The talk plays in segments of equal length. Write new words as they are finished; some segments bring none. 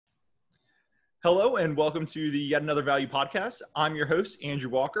Hello and welcome to the Yet Another Value podcast. I'm your host,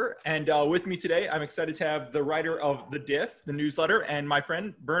 Andrew Walker, and with me today, I'm excited to have the writer of the Diff, the newsletter, and my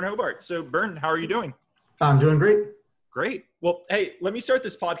friend, Byrne Hobart. So, Byrne, how are you doing? I'm doing great. Great. Well, hey, let me start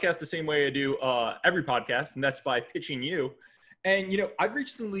this podcast the same way I do every podcast, and that's by pitching you. And, I've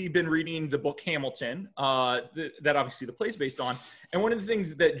recently been reading the book Hamilton, that obviously the play's based on. And one of the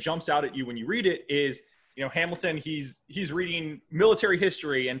things that jumps out at you when you read it is, Hamilton, he's reading military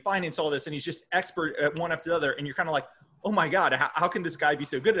history and finance, all this, and he's just expert at one after the other. And you're kind of like, oh my God, how can this guy be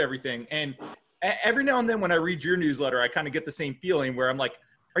so good at everything? And every now and then when I read your newsletter, I kind of get the same feeling where I'm like,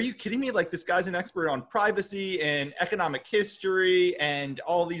 are you kidding me? Like, this guy's an expert on privacy and economic history and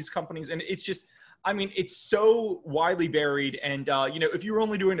all these companies. And it's just, it's so widely varied. And, if you were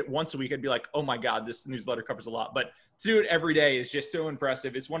only doing it once a week, I'd be like, oh my God, this newsletter covers a lot. But to do it every day is just so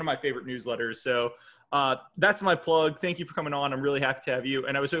impressive. It's one of my favorite newsletters. So that's my plug. Thank you for coming on. I'm really happy to have you.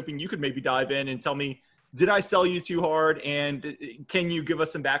 And I was hoping you could maybe dive in and tell me, did I sell you too hard? And can you give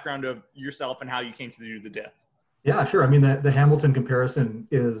us some background of yourself and how you came to do the Diff? Yeah, sure. I mean, the Hamilton comparison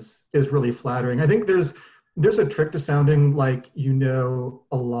is really flattering. I think there's a trick to sounding like you know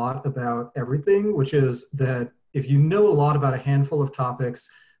a lot about everything, which is that if you know a lot about a handful of topics,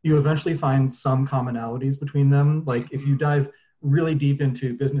 you eventually find some commonalities between them. Like if you dive really deep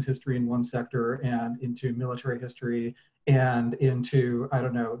into business history in one sector and into military history and into, I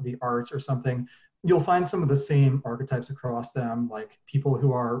don't know, the arts or something, you'll find some of the same archetypes across them, like people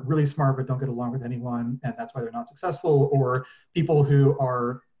who are really smart but don't get along with anyone, and that's why they're not successful, or people who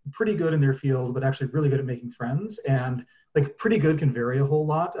are pretty good in their field but actually really good at making friends. And like pretty good can vary a whole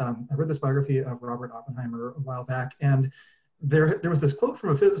lot. I read this biography of Robert Oppenheimer a while back, and there was this quote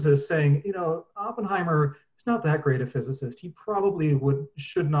from a physicist saying, Oppenheimer is not that great a physicist. He probably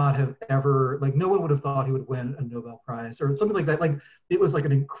should not have ever, like, no one would have thought he would win a Nobel Prize or something like that. Like, it was like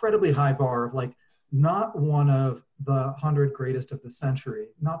an incredibly high bar of like, not one of the 100 greatest of the century,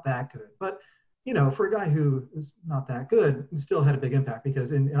 not that good. But, for a guy who is not that good, still had a big impact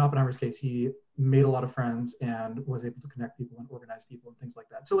because in Oppenheimer's case, he made a lot of friends and was able to connect people and organize people and things like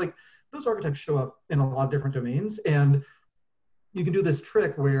that. So like those archetypes show up in a lot of different domains. And you can do this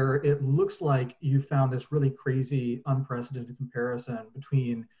trick where it looks like you found this really crazy, unprecedented comparison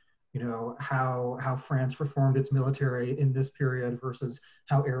between, how France reformed its military in this period versus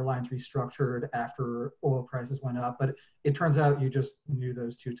how airlines restructured after oil prices went up. But it turns out you just knew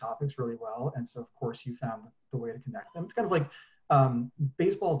those two topics really well. And so, of course, you found the way to connect them. It's kind of like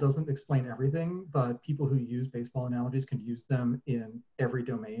baseball doesn't explain everything, but people who use baseball analogies can use them in every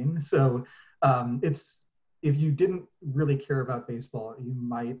domain. So if you didn't really care about baseball, you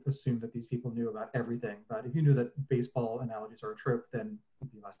might assume that these people knew about everything. But if you knew that baseball analogies are a trope, then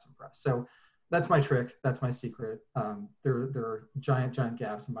you'd be less impressed. So that's my trick. That's my secret. There are giant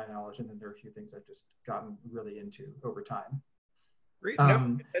gaps in my knowledge. And then there are a few things I've just gotten really into over time. Great.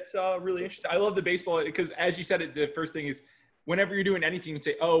 No, that's really interesting. I love the baseball because, as you said, the first thing is whenever you're doing anything, you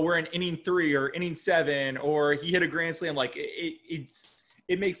say, oh, we're in inning 3 or inning 7, or he hit a grand slam. Like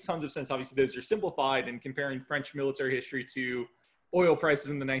it makes tons of sense. Obviously, those are simplified, and comparing French military history to oil prices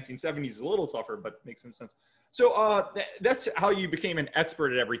in the 1970s is a little tougher, but makes some sense. So that's how you became an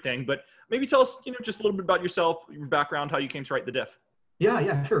expert at everything. But maybe tell us, just a little bit about yourself, your background, how you came to write the Diff.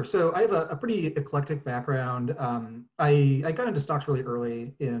 Yeah, sure. So I have a pretty eclectic background. I got into stocks really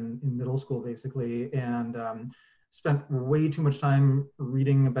early in middle school, basically, and spent way too much time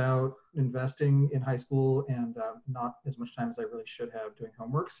reading about investing in high school and not as much time as I really should have doing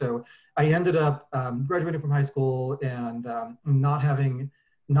homework. So I ended up graduating from high school and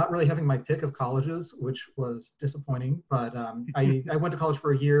not really having my pick of colleges, which was disappointing. But I went to college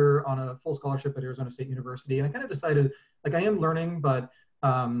for a year on a full scholarship at Arizona State University. And I kind of decided, like, I am learning, but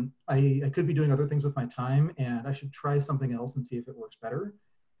I could be doing other things with my time, and I should try something else and see if it works better.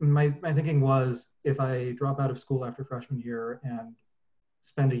 My thinking was, if I drop out of school after freshman year and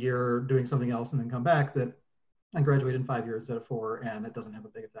spend a year doing something else and then come back, that I graduate in 5 years instead of 4, and that doesn't have a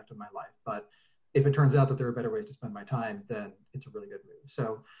big effect on my life. But if it turns out that there are better ways to spend my time, then it's a really good move.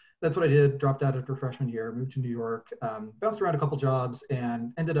 So that's what I did, dropped out after freshman year, moved to New York, bounced around a couple jobs,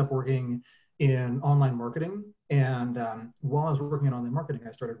 and ended up working in online marketing. And while I was working in online marketing,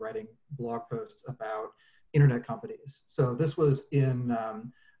 I started writing blog posts about internet companies. So this was in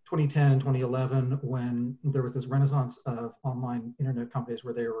 2010 and 2011, when there was this renaissance of online internet companies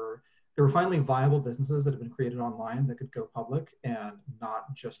where they were finally viable businesses that had been created online that could go public and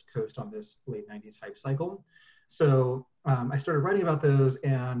not just coast on this late 90s hype cycle. So I started writing about those,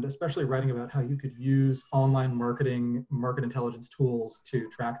 and especially writing about how you could use online marketing, market intelligence tools to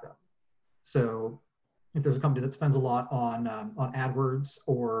track them. So if there's a company that spends a lot on AdWords,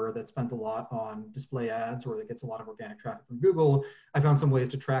 or that spends a lot on display ads, or that gets a lot of organic traffic from Google, I found some ways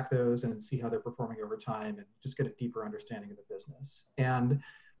to track those and see how they're performing over time and just get a deeper understanding of the business. And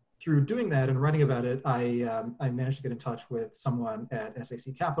through doing that and writing about it, I managed to get in touch with someone at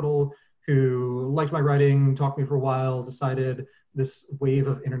SAC Capital who liked my writing, talked to me for a while, decided this wave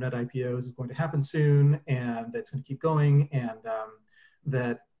of internet IPOs is going to happen soon and it's going to keep going, and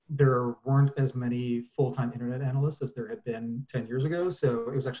that there weren't as many full-time internet analysts as there had been 10 years ago. So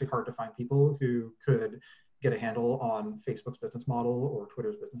it was actually hard to find people who could get a handle on Facebook's business model or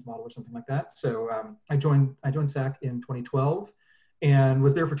Twitter's business model or something like that. So I joined SAC in 2012 and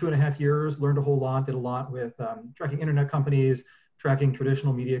was there for 2.5 years, learned a whole lot, did a lot with tracking internet companies, tracking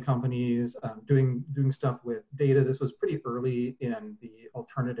traditional media companies, doing stuff with data. This was pretty early in the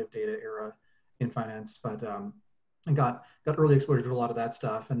alternative data era in finance, but and got early exposure to a lot of that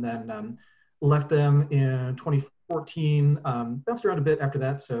stuff, and then left them in 2014, bounced around a bit after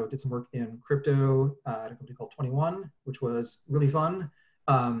that, so did some work in crypto at a company called 21, which was really fun.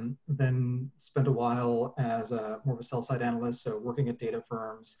 Then spent a while as more of a sell-side analyst, so working at data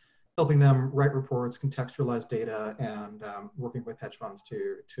firms, helping them write reports, contextualize data, and working with hedge funds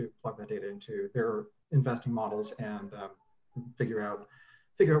to plug that data into their investing models and figure out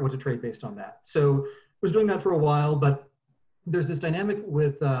what to trade based on that. So was doing that for a while, but there's this dynamic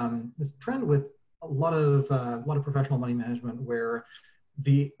with this trend with a lot of professional money management where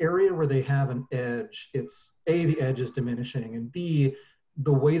the area where they have an edge, it's A, the edge is diminishing, and B,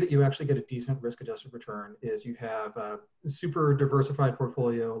 the way that you actually get a decent risk-adjusted return is you have a super diversified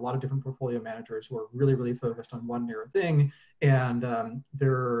portfolio, a lot of different portfolio managers who are really, really focused on one narrow thing, and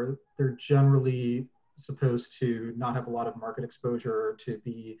they're generally supposed to not have a lot of market exposure, to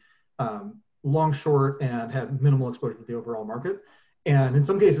be long, short, and have minimal exposure to the overall market. And in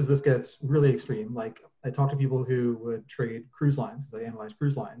some cases, this gets really extreme. Like I talked to people who would trade cruise lines. They analyze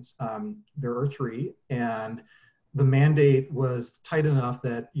cruise lines. There are 3, and the mandate was tight enough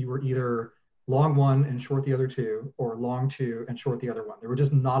that you were either long one and short the other 2, or long 2 and short the other one. There were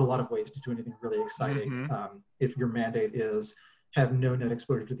just not a lot of ways to do anything really exciting if your mandate is have no net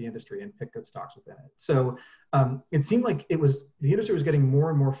exposure to the industry and pick good stocks within it. So it seemed like the industry was getting more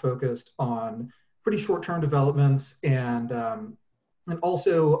and more focused on pretty short-term developments, and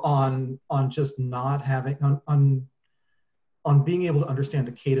also on just not having on being able to understand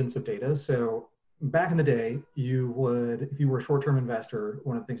the cadence of data. So back in the day, you would, if you were a short-term investor,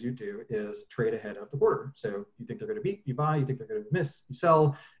 one of the things you do is trade ahead of the quarter. So you think they're going to beat, you buy, you think they're going to miss, you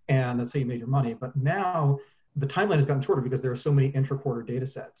sell, and that's how you made your money. But now the timeline has gotten shorter because there are so many intra-quarter data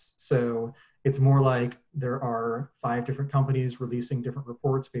sets. So it's more like there are 5 different companies releasing different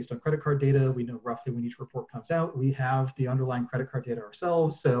reports based on credit card data. We know roughly when each report comes out. We have the underlying credit card data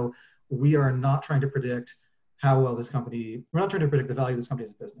ourselves. So we are not trying to predict how well this company, we're not trying to predict the value of this company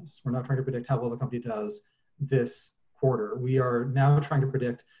as a business. We're not trying to predict how well the company does this quarter. We are now trying to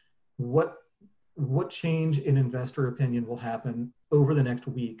predict what change in investor opinion will happen over the next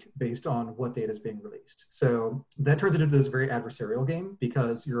week based on what data is being released. So that turns it into this very adversarial game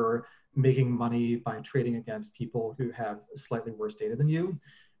because you're making money by trading against people who have slightly worse data than you.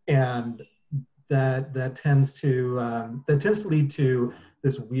 And that tends to lead to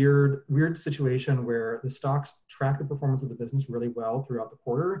this weird situation where the stocks track the performance of the business really well throughout the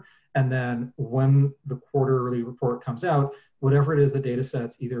quarter. And then when the quarterly report comes out, whatever it is the data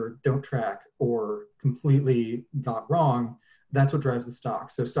sets either don't track or completely got wrong, that's what drives the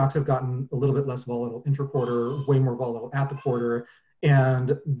stocks. So stocks have gotten a little bit less volatile intra-quarter, way more volatile at the quarter.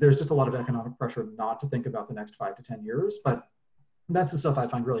 And there's just a lot of economic pressure not to think about the next 5 to 10 years. But that's the stuff I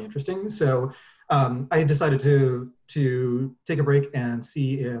find really interesting. So I decided to take a break and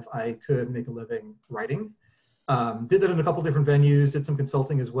see if I could make a living writing. Did that in a couple different venues, did some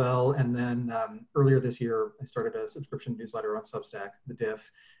consulting as well. And then earlier this year, I started a subscription newsletter on Substack, the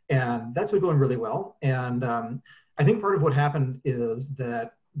Diff, and that's been going really well. And I think part of what happened is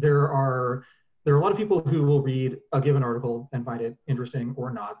that there are a lot of people who will read a given article and find it interesting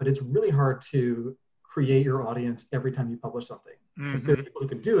or not, but it's really hard to create your audience every time you publish something. Mm-hmm. There are people who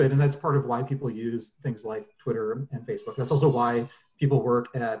can do it, and that's part of why people use things like Twitter and Facebook. That's also why people work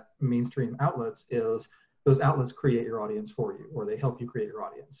at mainstream outlets, is those outlets create your audience for you, or they help you create your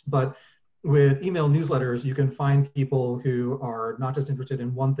audience. But with email newsletters, you can find people who are not just interested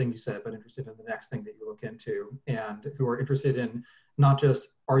in one thing you said, but interested in the next thing that you look into, and who are interested in not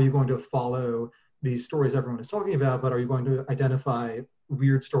just, are you going to follow these stories everyone is talking about, but are you going to identify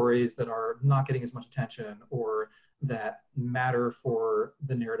weird stories that are not getting as much attention or that matter for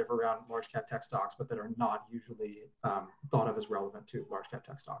the narrative around large cap tech stocks, but that are not usually thought of as relevant to large cap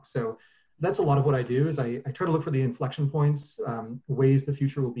tech stocks. So that's a lot of what I do is I try to look for the inflection points, ways the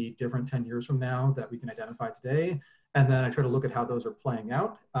future will be different 10 years from now that we can identify today. And then I try to look at how those are playing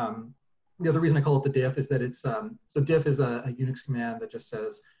out. The other reason I call it the diff is that it's, so diff is a Unix command that just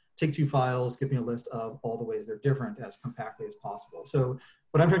says, take two files, give me a list of all the ways they're different as compactly as possible. So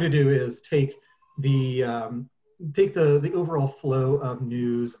what I'm trying to do is take the overall flow of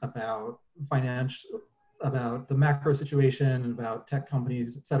news about about the macro situation and about tech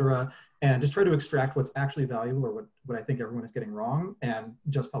companies, et cetera, and just try to extract what's actually valuable or what I think everyone is getting wrong and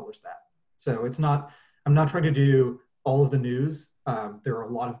just publish that. So I'm not trying to do all of the news. There are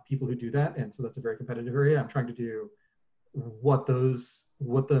a lot of people who do that, and so that's a very competitive area. I'm trying to do what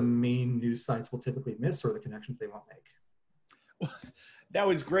the main news sites will typically miss or the connections they won't make. That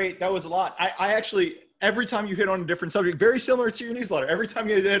was great. That was a lot. I actually, every time you hit on a different subject, very similar to your newsletter, every time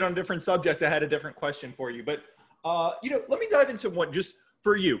you hit on a different subject, I had a different question for you. But, let me dive into one just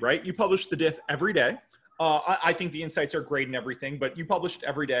for you, right? You publish the diff every day. I think the insights are great and everything, but you publish it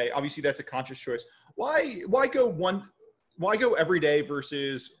every day. Obviously, that's a conscious choice. Why go every day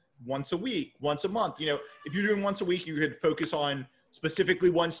versus once a week, once a month? If you're doing once a week, you could focus on specifically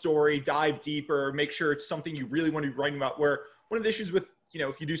one story, dive deeper, make sure it's something you really want to be writing about. Where one of the issues with,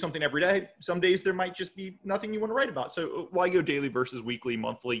 if you do something every day, some days there might just be nothing you want to write about. So why go daily versus weekly,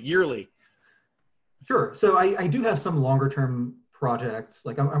 monthly, yearly? Sure. So I do have some longer term projects.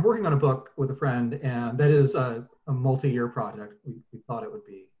 Like I'm working on a book with a friend, and that is a multi-year project. We thought it would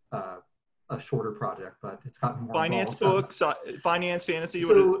be a shorter project, but it's gotten more finance involved. Books, finance, fantasy.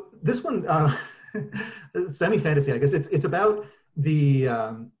 So this one, semi-fantasy, I guess. It's about the,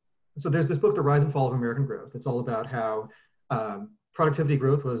 so there's this book, The Rise and Fall of American Growth. It's all about how productivity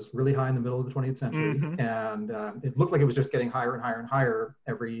growth was really high in the middle of the 20th century. Mm-hmm. And it looked like it was just getting higher and higher and higher.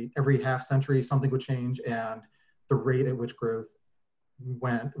 Every half century, something would change, and the rate at which growth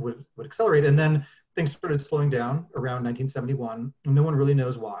would accelerate. And then things started slowing down around 1971, and no one really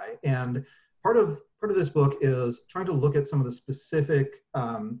knows why. And part of this book is trying to look at some of the specific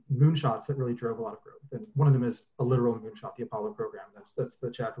moonshots that really drove a lot of growth. And one of them is a literal moonshot, the Apollo program. That's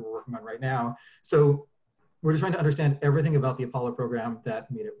the chapter we're working on right now. So we're just trying to understand everything about the Apollo program that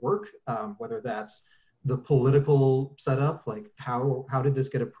made it work, whether that's the political setup, like how did this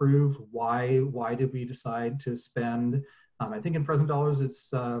get approved? Why did we decide to spend, I think in present dollars,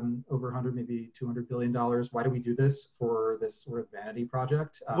 it's over 100, maybe $200 billion. Why do we do this for this sort of vanity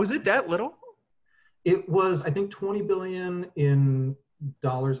project? Was it that little? It was, I think, 20 billion in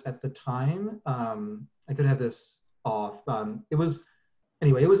dollars at the time. I could have this off. It was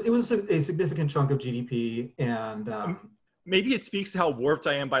a significant chunk of GDP, and maybe it speaks to how warped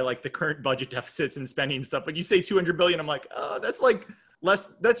I am by like the current budget deficits and spending and stuff. But you say 200 billion, I'm like, oh, that's like less.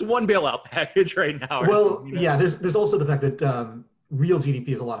 That's one bailout package right now. Well, yeah. There's also the fact that real GDP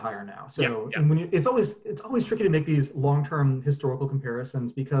is a lot higher now. So yeah. And when it's always tricky to make these long-term historical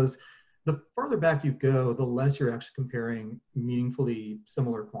comparisons, because the farther back you go, the less you're actually comparing meaningfully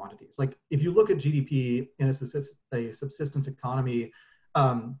similar quantities. Like if you look at GDP in a subsistence economy,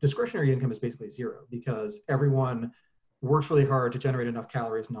 discretionary income is basically zero, because everyone works really hard to generate enough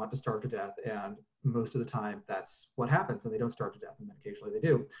calories not to starve to death. And most of the time that's what happens, and they don't starve to death, and then occasionally they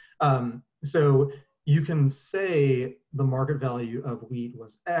do. So you can say the market value of wheat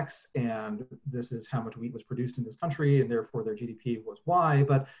was X, and this is how much wheat was produced in this country, and therefore their GDP was Y,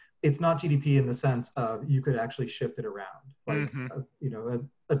 but it's not GDP in the sense of you could actually shift it around. Like,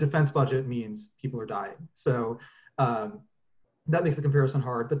 a defense budget means people are dying. So that makes the comparison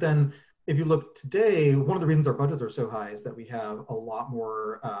hard. But then if you look today, one of the reasons our budgets are so high is that we have a lot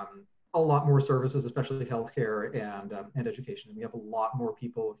more services, especially healthcare and education. And we have a lot more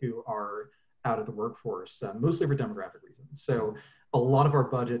people who are out of the workforce, mostly for demographic reasons. So a lot of our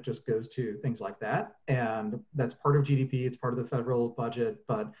budget just goes to things like that. And that's part of GDP, it's part of the federal budget,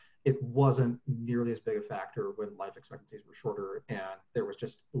 but it wasn't nearly as big a factor when life expectancies were shorter and there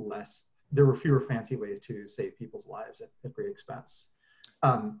were fewer fancy ways to save people's lives at great expense.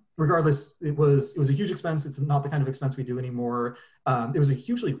 Regardless, it was a huge expense. It's not the kind of expense we do anymore. It was a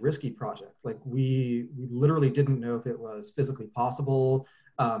hugely risky project. Like we literally didn't know if it was physically possible.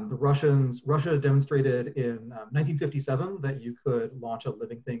 Russia demonstrated in 1957 that you could launch a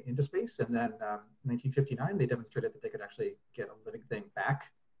living thing into space. And then in 1959, they demonstrated that they could actually get a living thing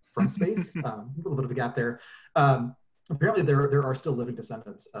back from space. A little bit of a gap there. Apparently there are still living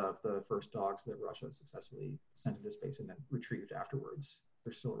descendants of the first dogs that Russia successfully sent into space and then retrieved afterwards.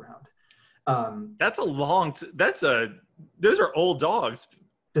 They're still around. Those are old dogs.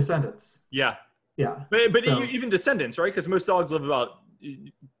 Descendants. Yeah. Yeah. But even descendants, right? Because most dogs live about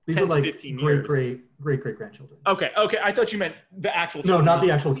These 10 are to like 15 great, years. great grandchildren. Okay. I thought you meant the actual No, children. not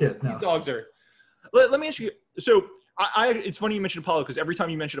the actual kids. No. These dogs are. Let me ask you. So it's funny you mentioned Apollo, because every time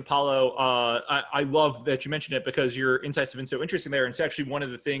you mention Apollo, I love that you mentioned it, because your insights have been so interesting there. And it's actually one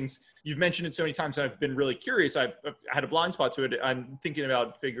of the things you've mentioned it so many times. And I've been really curious. I've had a blind spot to it. I'm thinking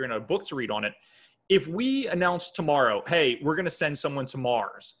about figuring out a book to read on it. If we announce tomorrow, hey, we're going to send someone to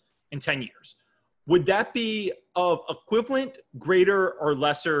Mars in 10 years, would that be of equivalent, greater, or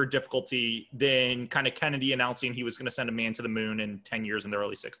lesser difficulty than kind of Kennedy announcing he was going to send a man to the moon in 10 years in the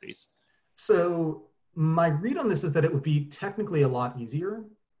early 60s? So my read on this is that it would be technically a lot easier,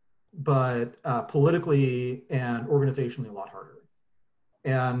 but politically and organizationally a lot harder.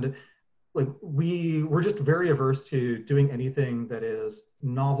 And like we're just very averse to doing anything that is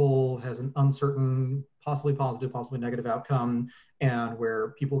novel, has an uncertain, possibly positive, possibly negative outcome, and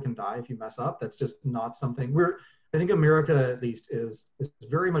where people can die if you mess up. That's just not something I think America at least is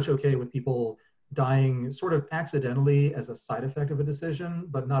very much okay with people dying sort of accidentally as a side effect of a decision,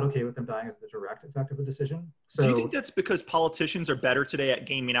 but not okay with them dying as the direct effect of a decision. So do you think that's because politicians are better today at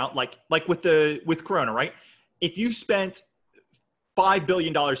gaming out, like with Corona, right? If you spent $5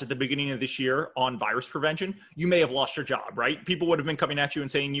 billion at the beginning of this year on virus prevention, you may have lost your job, right? People would have been coming at you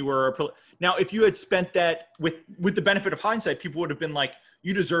and saying you were now, if you had spent that with the benefit of hindsight, people would have been like,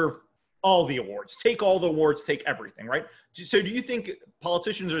 you deserve all the awards, take all the awards, take everything, right? So do you think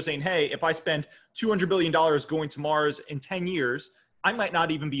politicians are saying, hey, if I spend $200 billion going to Mars in 10 years, I might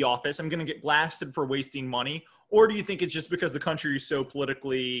not even be office, I'm going to get blasted for wasting money? Or do you think it's just because the country is so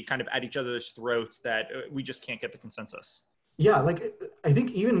politically kind of at each other's throats that we just can't get the consensus? yeah, like I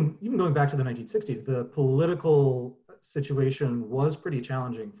think even going back to the 1960s, the political situation was pretty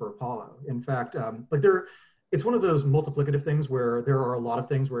challenging for Apollo. In fact, it's one of those multiplicative things where there are a lot of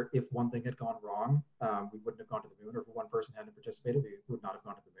things where if one thing had gone wrong, we wouldn't have gone to the moon, or if one person hadn't participated, we would not have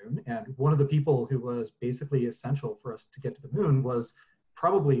gone to the moon. And one of the people who was basically essential for us to get to the moon was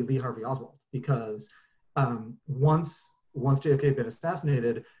probably Lee Harvey Oswald, because once JFK had been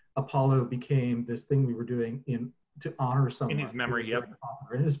assassinated, Apollo became this thing we were doing to honor someone in his memory, yep,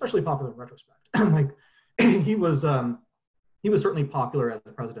 popular, and especially popular in retrospect. Like he was certainly popular as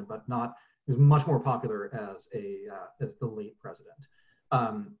the president, but he was much more popular as the late president.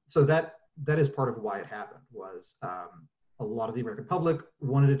 So that is part of why it happened. Was a lot of the American public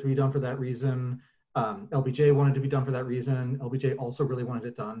wanted it to be done for that reason. LBJ wanted to be done for that reason. LBJ also really wanted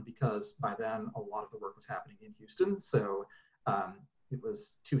it done because by then a lot of the work was happening in Houston, so it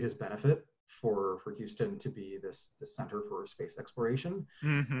was to his benefit for Houston to be this center for space exploration.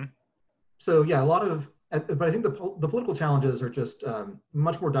 Mm-hmm. So yeah, but I think the political challenges are just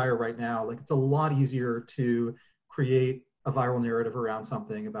much more dire right now. Like it's a lot easier to create a viral narrative around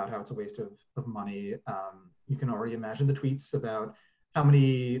something about how it's a waste of money. You can already imagine the tweets about how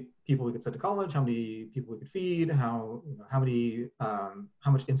many people we could send to college, how many people we could feed, how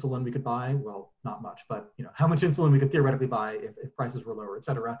much insulin we could buy. Well, not much, but how much insulin we could theoretically buy if prices were lower, et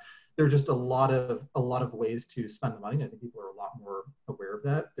cetera. There's just a lot of ways to spend the money. And I think people are a lot more aware of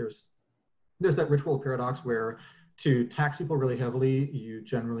that. There's that rich world paradox where to tax people really heavily, you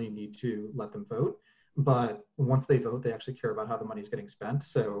generally need to let them vote. But once they vote, they actually care about how the money is getting spent.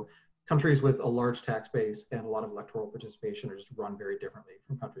 So countries with a large tax base and a lot of electoral participation are just run very differently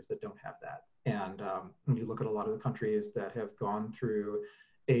from countries that don't have that. And when you look at a lot of the countries that have gone through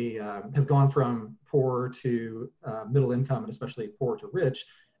have gone from poor to middle income, and especially poor to rich,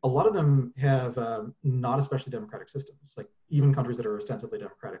 a lot of them have not especially democratic systems. Like even countries that are ostensibly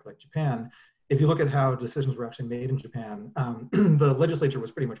democratic, like Japan, if you look at how decisions were actually made in Japan, the legislature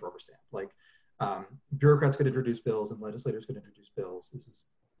was pretty much rubber stamped. Like bureaucrats could introduce bills and legislators could introduce bills. This is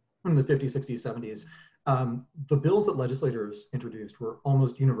in the 50s, 60s, 70s. The bills that legislators introduced were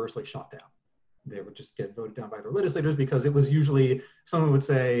almost universally shot down. They would just get voted down by their legislators because it was usually someone would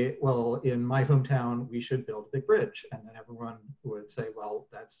say, well, in my hometown, we should build a big bridge. And then everyone would say, well,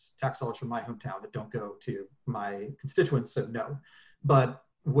 that's tax dollars from my hometown that don't go to my constituents, so no. But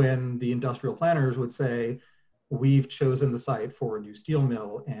when the industrial planners would say, we've chosen the site for a new steel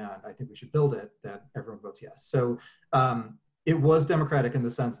mill and I think we should build it, then everyone votes yes. So it was democratic in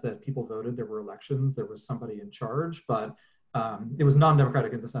the sense that people voted, there were elections, there was somebody in charge, but it was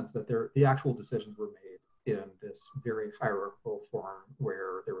non-democratic in the sense that the actual decisions were made in this very hierarchical form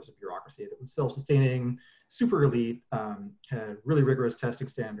where there was a bureaucracy that was self-sustaining, super elite, had really rigorous testing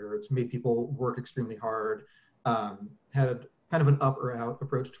standards, made people work extremely hard, had kind of an up or out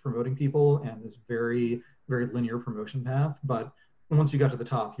approach to promoting people and this very, very linear promotion path. But once you got to the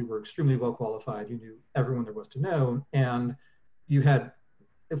top, you were extremely well qualified, you knew everyone there was to know, and you had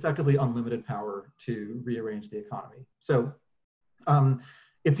effectively unlimited power to rearrange the economy. So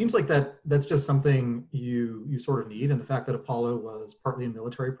It seems like that's just something you sort of need, and the fact that Apollo was partly a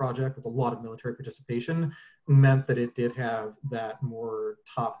military project with a lot of military participation meant that it did have that more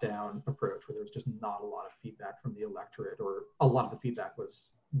top-down approach where there was just not a lot of feedback from the electorate, or a lot of the feedback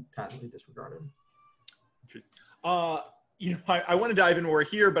was tacitly disregarded. I want to dive in more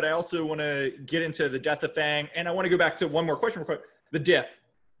here, but I also want to get into the Death of FANG, and I want to go back to one more question real quick. The Diff,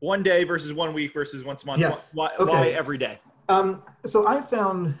 1 day versus 1 week versus once a month. Yes. Why every day? So I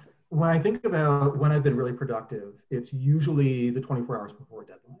found when I think about when I've been really productive, it's usually the 24 hours before a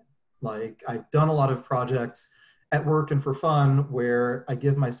deadline. Like, I've done a lot of projects at work and for fun where I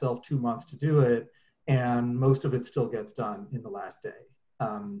give myself 2 months to do it, and most of it still gets done in the last day.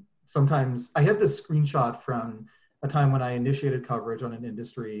 Sometimes I have this screenshot from a time when I initiated coverage on an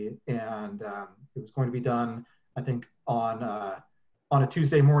industry, and it was going to be done, I think, on a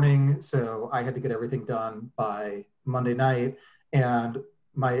Tuesday morning. So I had to get everything done by Monday night. And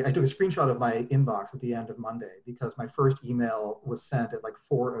I took a screenshot of my inbox at the end of Monday because my first email was sent at like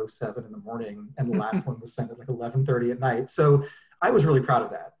 4:07 in the morning, and the last one was sent at like 11:30 at night. So I was really proud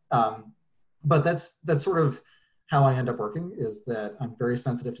of that. But that's sort of how I end up working, is that I'm very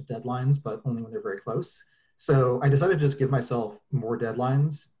sensitive to deadlines, but only when they're very close. So I decided to just give myself more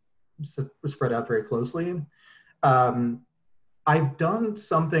deadlines spread out very closely. I've done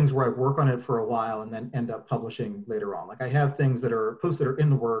some things where I work on it for a while and then end up publishing later on. Like, I have things that are posts that are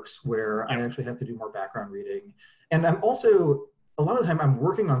in the works where I actually have to do more background reading. And I'm also, a lot of the time I'm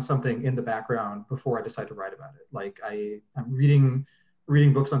working on something in the background before I decide to write about it. Like, I'm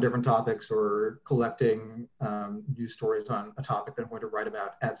reading books on different topics or collecting news stories on a topic that I'm going to write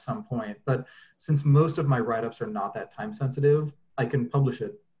about at some point. But since most of my write-ups are not that time sensitive, I can publish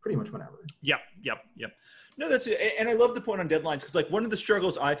it pretty much whenever. Yep. No, that's it. And I love the point on deadlines, because like one of the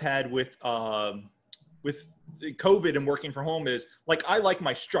struggles I've had with COVID and working from home is like, I like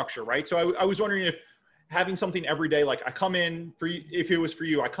my structure, right? So I was wondering if having something every day, like I come in for you, if it was for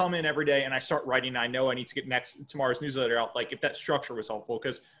you, I come in every day and I start writing. And I know I need to get tomorrow's newsletter out. Like, if that structure was helpful,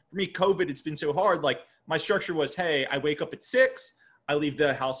 because for me, COVID, it's been so hard. Like, my structure was, hey, I wake up at 6, I leave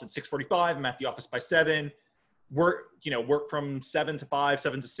the house at 6:45. I'm at the office by 7. Work from 7 to 5,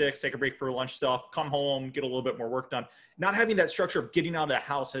 7 to 6, take a break for lunch stuff, come home, get a little bit more work done. Not having that structure of getting out of the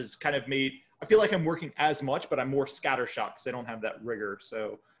house has kind of made, I feel like I'm working as much, but I'm more scattershot because I don't have that rigor.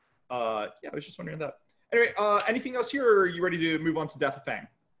 So I was just wondering that. Anyway, anything else here, or are you ready to move on to Death of FANG?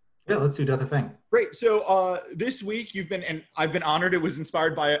 Yeah, let's do Death of FANG. Great. So this week and I've been honored. It was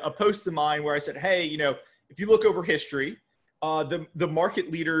inspired by a post of mine where I said, hey, if you look over history, the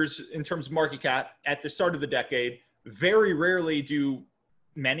market leaders in terms of market cap at the start of the decade, very rarely do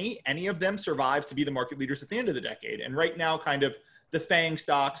any of them survive to be the market leaders at the end of the decade. And right now, kind of the FANG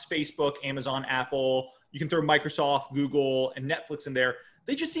stocks, Facebook, Amazon, Apple, you can throw Microsoft, Google, and Netflix in there.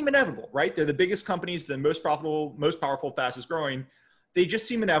 They just seem inevitable, right? They're the biggest companies, the most profitable, most powerful, fastest growing. They just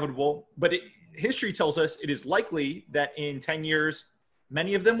seem inevitable. But history tells us it is likely that in 10 years,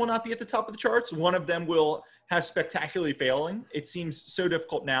 many of them will not be at the top of the charts. One of them will have spectacularly failing. It seems so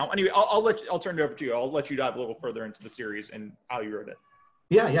difficult now. Anyway, I'll turn it over to you. I'll let you dive a little further into the series and how you wrote it.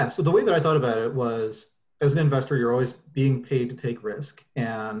 Yeah. So the way that I thought about it was, as an investor, you're always being paid to take risk.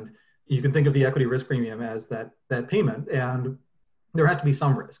 And you can think of the equity risk premium as that payment. And there has to be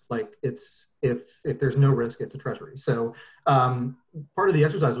some risk. Like, it's if there's no risk, it's a treasury. So part of the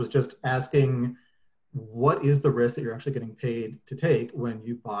exercise was just asking, what is the risk that you're actually getting paid to take when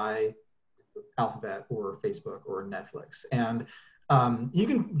you buy Alphabet or Facebook or Netflix? And you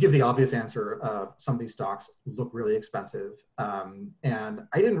can give the obvious answer of some of these stocks look really expensive. And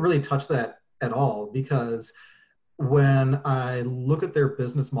I didn't really touch that at all, because when I look at their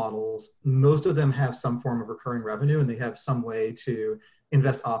business models, most of them have some form of recurring revenue, and they have some way to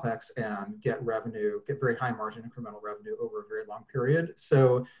invest OPEX and get very high margin incremental revenue over a very long period.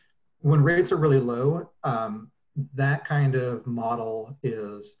 So when rates are really low, that kind of model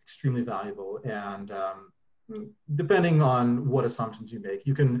is extremely valuable. And depending on what assumptions you make,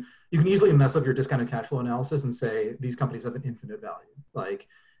 you can easily mess up your discounted cash flow analysis and say these companies have an infinite value. Like,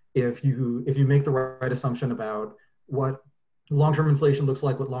 if you make the right assumption about what long-term inflation looks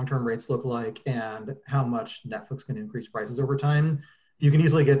like, what long-term rates look like, and how much Netflix can increase prices over time, you can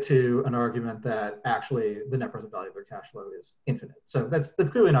easily get to an argument that actually the net present value of their cash flow is infinite. So that's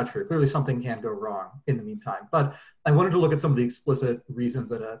clearly not true. Clearly something can go wrong in the meantime. But I wanted to look at some of the explicit reasons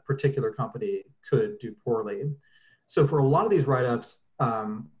that a particular company could do poorly. So for a lot of these write-ups,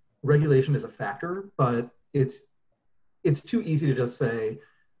 regulation is a factor, but it's too easy to just say,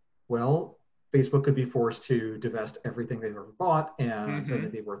 well, Facebook could be forced to divest everything they've ever bought, and then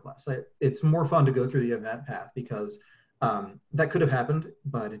they'd be worth less. It's more fun to go through the event path, because That could have happened,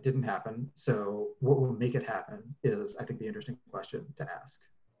 but it didn't happen. So what will make it happen is, I think, the interesting question to ask.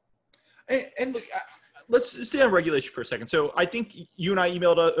 And look, let's stay on regulation for a second. So I think you and I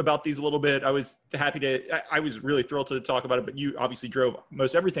emailed about these a little bit. I was I was really thrilled to talk about it, but you obviously drove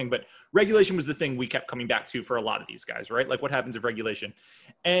most everything. But regulation was the thing we kept coming back to for a lot of these guys, right? Like what happens if regulation?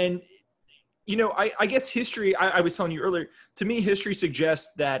 And, I guess history, I was telling you earlier, to me, history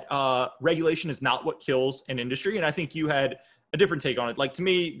suggests that regulation is not what kills an industry. And I think you had a different take on it. Like to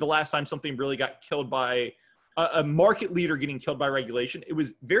me, the last time something really got killed by a market leader getting killed by regulation, it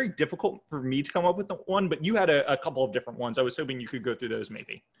was very difficult for me to come up with one, but you had a couple of different ones. I was hoping you could go through those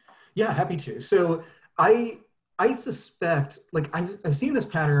maybe. Yeah, happy to. So I suspect, like I've seen this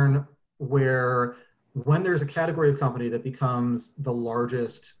pattern where when there's a category of company that becomes the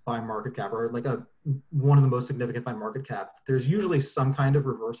largest by market cap, or like one of the most significant by market cap, there's usually some kind of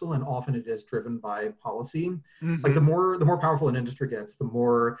reversal, and often it is driven by policy. Mm-hmm. Like the more powerful an industry gets, the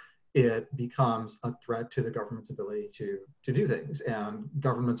more it becomes a threat to the government's ability to do things. And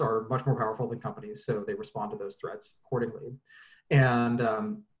governments are much more powerful than companies, so they respond to those threats accordingly. And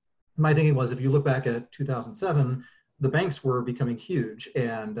my thinking was, if you look back at 2007, the banks were becoming huge,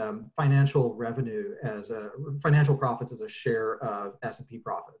 and financial revenue financial profits as a share of S&P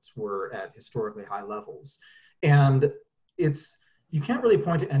profits were at historically high levels. And you can't really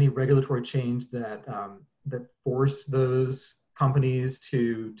point to any regulatory change that forced those companies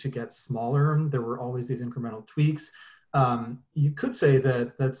to get smaller. There were always these incremental tweaks. You could say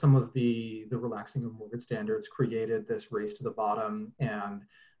that some of the relaxing of mortgage standards created this race to the bottom, and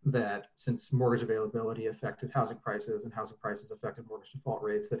that since mortgage availability affected housing prices and housing prices affected mortgage default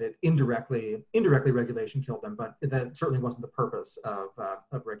rates, that it indirectly regulation killed them. But that certainly wasn't the purpose of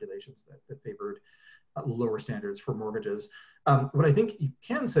regulations that favored lower standards for mortgages. What I think you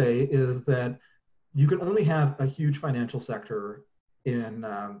can say is that you can only have a huge financial sector if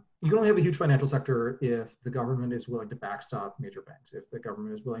the government is willing to backstop major banks, if the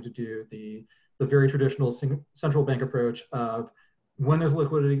government is willing to do the very traditional central bank approach of, when there's a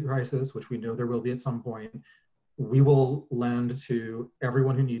liquidity crisis, which we know there will be at some point, we will lend to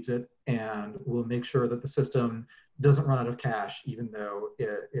everyone who needs it, and we'll make sure that the system doesn't run out of cash, even though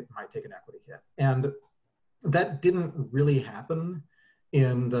it might take an equity hit. And that didn't really happen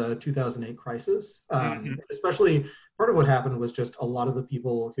in the 2008 crisis. Especially, part of what happened was just a lot of the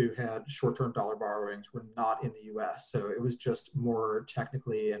people who had short-term dollar borrowings were not in the US. So it was just more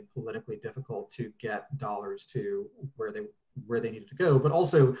technically and politically difficult to get dollars to where they needed to go. But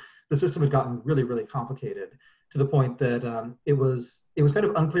also the system had gotten really, really complicated to the point that it was kind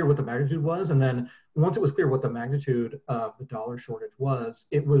of unclear what the magnitude was. And then once it was clear what the magnitude of the dollar shortage was,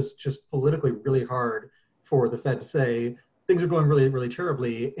 it was just politically really hard for the Fed to say, things are going really, really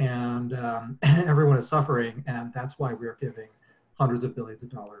terribly, and everyone is suffering, and that's why we're giving hundreds of billions of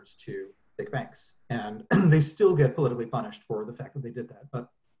dollars to big banks. And they still get politically punished for the fact that they did that. But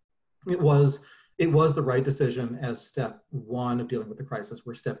it was the right decision as step one of dealing with the crisis,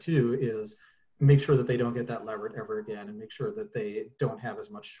 where step two is make sure that they don't get that levered ever again, and make sure that they don't have as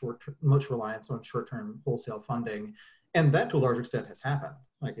much reliance on short-term wholesale funding. And that, to a large extent, has happened.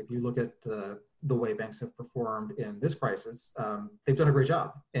 Like, if you look at the way banks have performed in this crisis, they've done a great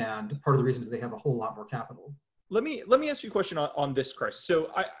job. And part of the reason is they have a whole lot more capital. Let me ask you a question on this crisis.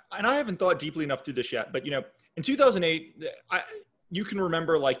 So I haven't thought deeply enough through this yet, but in 2008, you can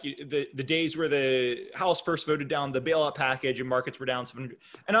remember like the days where the House first voted down the bailout package and markets were down 700.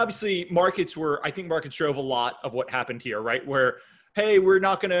 And obviously I think markets drove a lot of what happened here, right? Where, hey, we're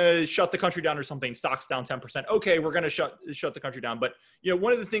not going to shut the country down or something. Stocks down 10%. Okay, we're going to shut the country down. But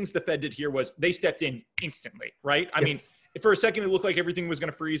one of the things the Fed did here was they stepped in instantly, right? I mean, for a second, it looked like everything was going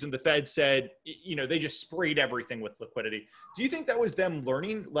to freeze, and the Fed said, they just sprayed everything with liquidity. Do you think that was them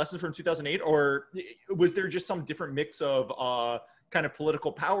learning lessons from 2008, or was there just some different mix of kind of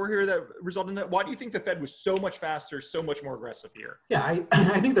political power here that resulted in that? Why do you think the Fed was so much faster, so much more aggressive here? Yeah,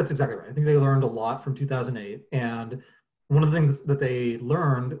 I think that's exactly right. I think they learned a lot from 2008, and one of the things that they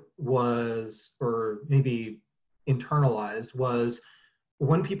learned was, or maybe internalized, was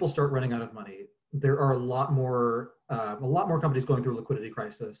when people start running out of money, there are a lot more companies going through a liquidity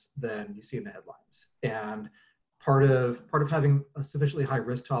crisis than you see in the headlines. And part of having a sufficiently high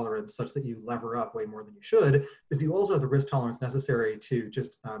risk tolerance such that you lever up way more than you should is you also have the risk tolerance necessary to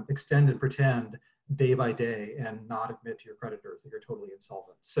just extend and pretend day by day and not admit to your creditors that you're totally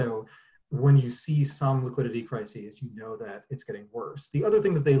insolvent. So when you see some liquidity crises, you know that it's getting worse. The other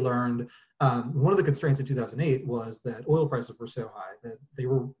thing that they learned, one of the constraints in 2008 was that oil prices were so high that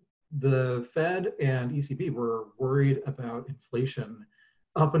the Fed and ECB were worried about inflation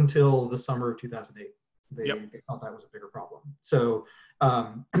up until the summer of 2008. They thought that was a bigger problem. So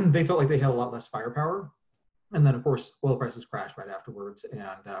they felt like they had a lot less firepower. And then, of course, oil prices crashed right afterwards, and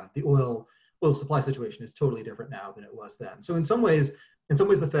the oil supply situation is totally different now than it was then. So in some ways,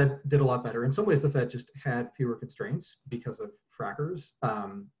 the Fed did a lot better. In some ways, the Fed just had fewer constraints because of frackers.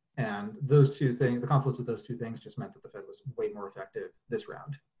 And those two things, the confluence of those two things, just meant that the Fed was way more effective this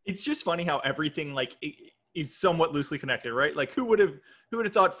round. It's just funny how everything is somewhat loosely connected, right? Like who would have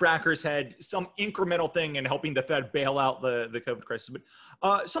thought frackers had some incremental thing in helping the Fed bail out the COVID crisis?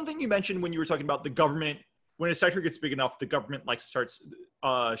 But something you mentioned when you were talking about the government, when a sector gets big enough, the government likes to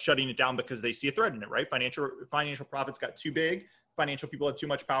start shutting it down because they see a threat in it, right? Financial profits got too big. Financial people have too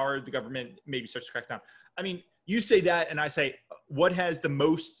much power. The government maybe starts to crack down. I mean, you say that, and I say, what has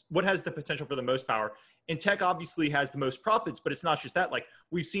the potential for the most power? And tech obviously has the most profits, but it's not just that. Like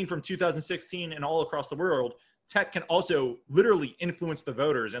we've seen from 2016 and all across the world, tech can also literally influence the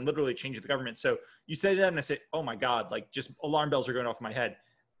voters and literally change the government. So you say that, and I say, oh my God, like just alarm bells are going off in my head.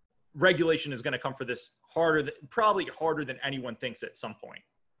 Regulation is going to come for this probably harder than anyone thinks at some point.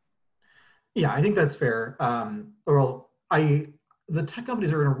 Yeah, I think that's fair. The tech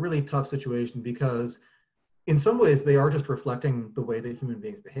companies are in a really tough situation because in some ways they are just reflecting the way that human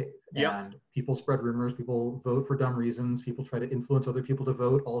beings behave. Yep. And people spread rumors, people vote for dumb reasons, people try to influence other people to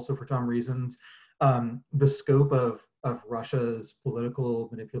vote also for dumb reasons. The scope of Russia's political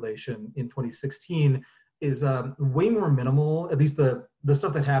manipulation in 2016 is way more minimal, at least the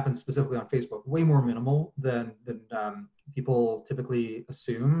stuff that happened specifically on Facebook, way more minimal than people typically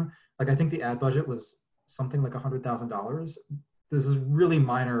assume. Like I think the ad budget was something like $100,000. This is really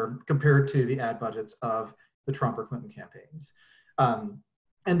minor compared to the ad budgets of the Trump or Clinton campaigns.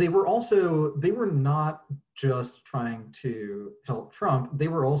 And they were not just trying to help Trump, they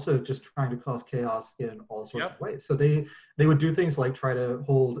were also just trying to cause chaos in all sorts of ways. So they would do things like try to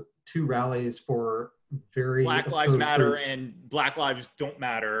hold 2 rallies for very Black Lives Matter groups. And Black Lives Don't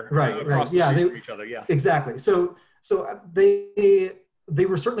Matter right. Yeah, from each other. Yeah, exactly. So they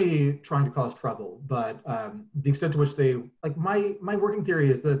were certainly trying to cause trouble, but the extent to which my working theory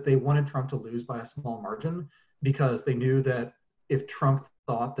is that they wanted Trump to lose by a small margin because they knew that if Trump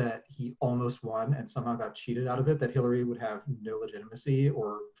thought that he almost won and somehow got cheated out of it, that Hillary would have no legitimacy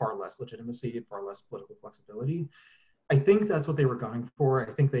or far less legitimacy and far less political flexibility. I think that's what they were gunning for.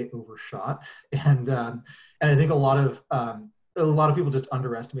 I think they overshot, and I think a lot of people just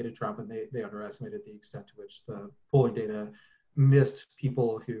underestimated Trump, and they underestimated the extent to which the polling data missed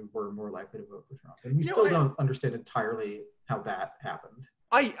people who were more likely to vote for Trump. And we still don't understand entirely how that happened.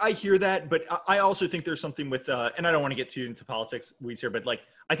 I hear that, but I also think there's something with, and I don't want to get too into politics weeds here, but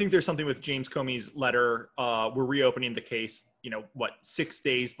I think there's something with James Comey's letter. We're reopening the case, 6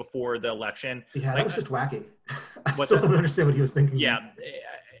 days before the election. Yeah, that was just wacky. I still don't understand what he was thinking. Yeah,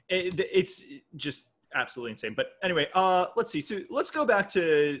 it's just absolutely insane. But anyway, let's see. So let's go back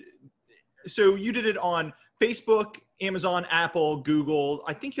to, so you did it on Facebook, Amazon, Apple, Google.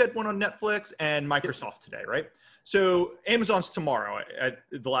 I think you had one on Netflix and Microsoft today, right? So Amazon's tomorrow.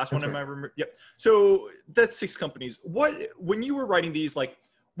 The last one in my room. Yep. So that's 6 companies. When you were writing these,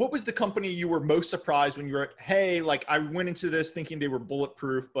 what was the company you were most surprised when you were, hey, I went into this thinking they were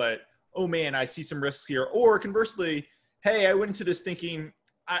bulletproof, but oh man, I see some risks here. Or conversely, hey, I went into this thinking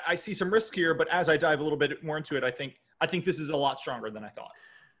I see some risk here, but as I dive a little bit more into it, I think this is a lot stronger than I thought.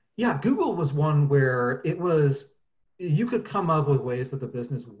 Yeah, Google was one where you could come up with ways that the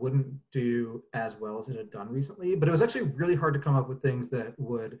business wouldn't do as well as it had done recently, but it was actually really hard to come up with things that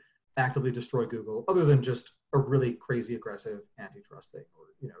would actively destroy Google other than just a really crazy aggressive antitrust thing or,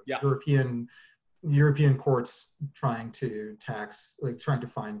 European courts trying to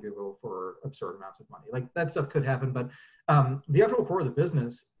fine Google for absurd amounts of money. That stuff could happen, but the actual core of the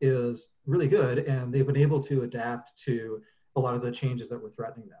business is really good, and they've been able to adapt to a lot of the changes that were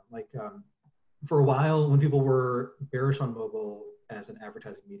threatening them. For a while, when people were bearish on mobile as an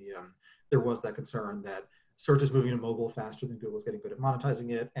advertising medium, there was that concern that search is moving to mobile faster than Google's getting good at monetizing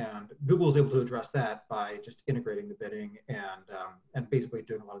it, and Google is able to address that by just integrating the bidding and basically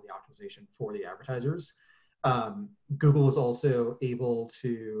doing a lot of the optimization for the advertisers. Google was also able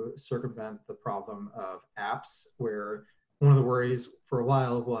to circumvent the problem of apps, where one of the worries for a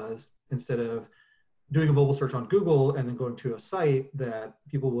while was instead of doing a mobile search on Google and then going to a site, that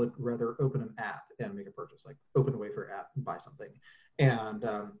people would rather open an app and make a purchase, open the Wayfair app and buy something. And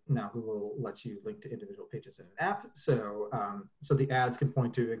now Google lets you link to individual pages in an app. So the ads can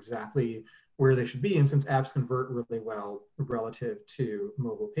point to exactly where they should be. And since apps convert really well relative to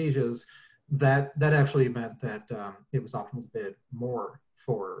mobile pages, that actually meant that it was optimal to bid more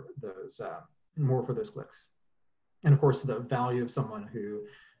for those clicks. And of course, the value of someone who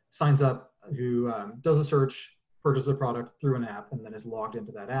signs up does a search, purchases a product through an app, and then is logged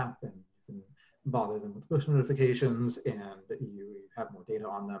into that app, and you can bother them with push notifications, and you have more data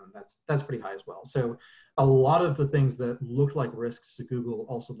on them. That's pretty high as well. So a lot of the things that looked like risks to Google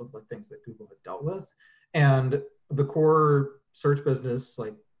also looked like things that Google had dealt with. And the core search business,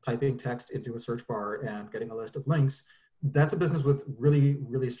 like typing text into a search bar and getting a list of links, that's a business with really,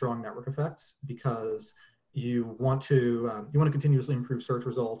 really strong network effects, because you want to continuously improve search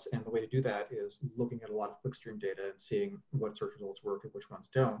results, and the way to do that is looking at a lot of clickstream data and seeing what search results work and which ones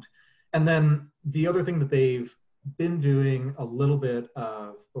don't. And then the other thing that they've been doing a little bit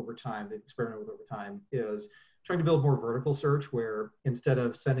of over time, they've experimented with over time, is trying to build more vertical search, where instead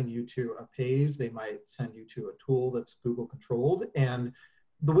of sending you to a page, they might send you to a tool that's Google controlled. And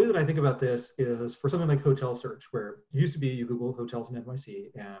the way that I think about this is for something like hotel search, where it used to be you Google hotels in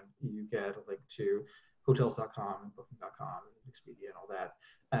NYC and you get a link to hotels.com and booking.com and Expedia and all that.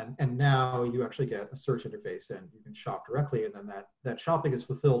 And now you actually get a search interface and you can shop directly, and then that shopping is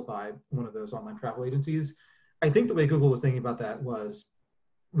fulfilled by one of those online travel agencies. I think the way Google was thinking about that was,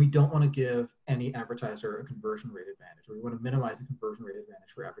 we don't want to give any advertiser a conversion rate advantage, or we want to minimize the conversion rate advantage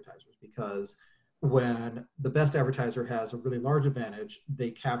for advertisers, because when the best advertiser has a really large advantage, they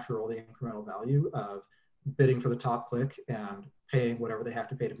capture all the incremental value of bidding for the top click and paying whatever they have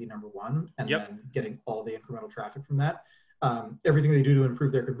to pay to be number one, and then getting all the incremental traffic from that. Everything they do to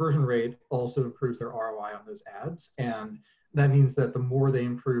improve their conversion rate also improves their ROI on those ads. And that means that the more they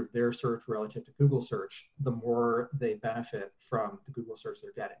improve their search relative to Google search, the more they benefit from the Google search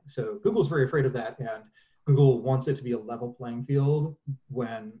they're getting. So Google's very afraid of that, and Google wants it to be a level playing field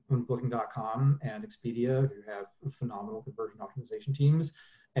when Booking.com and Expedia, who have phenomenal conversion optimization teams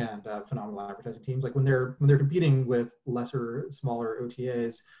and phenomenal advertising teams, like when they're competing with smaller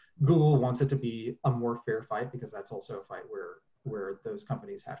OTAs, Google wants it to be a more fair fight, because that's also a fight where those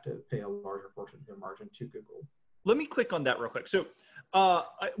companies have to pay a larger portion of their margin to Google. Let me click on that real quick. So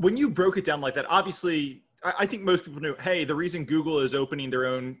when you broke it down like that, obviously, I think most people knew, hey, the reason Google is opening their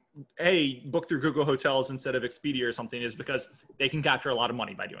own, book through Google Hotels instead of Expedia or something, is because they can capture a lot of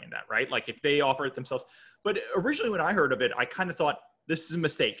money by doing that, right? Like if they offer it themselves. But originally when I heard of it, I kind of thought, this is a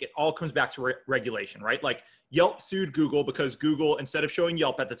mistake. It all comes back to regulation, right? Like Yelp sued Google because Google, instead of showing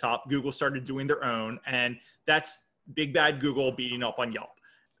Yelp at the top, Google started doing their own. And that's big bad Google beating up on Yelp.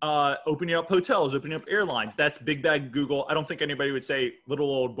 Opening up hotels, opening up airlines, that's big bad Google. I don't think anybody would say little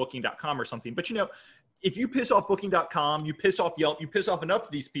old Booking.com or something. But if you piss off Booking.com, you piss off Yelp, you piss off enough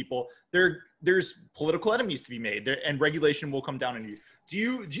of these people, there's political enemies to be made there, and regulation will come down on you. Do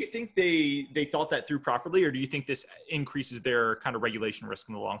you think they thought that through properly, or do you think this increases their kind of regulation risk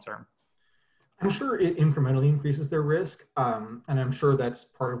in the long term? I'm sure it incrementally increases their risk, and I'm sure that's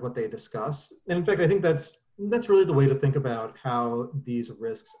part of what they discuss. And in fact, I think that's really the way to think about how these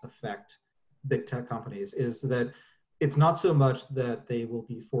risks affect big tech companies, is that it's not so much that they will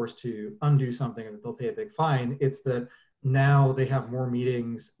be forced to undo something and that they'll pay a big fine. It's that now they have more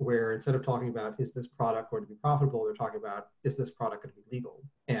meetings where, instead of talking about, is this product going to be profitable, they're talking about, is this product going to be legal?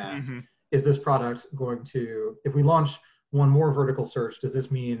 And is this product going to, if we launch one more vertical search, does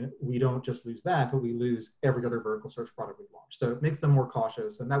this mean we don't just lose that, but we lose every other vertical search product we've launched? So it makes them more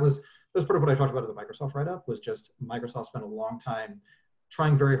cautious. And that was part of what I talked about in the Microsoft write-up, was just Microsoft spent a long time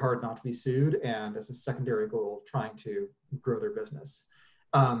trying very hard not to be sued, and as a secondary goal, trying to grow their business.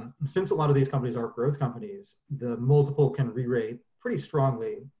 Since a lot of these companies are growth companies, the multiple can re-rate pretty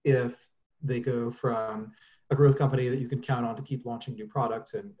strongly if they go from a growth company that you can count on to keep launching new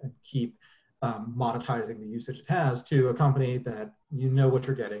products and keep monetizing the usage it has, to a company that you know what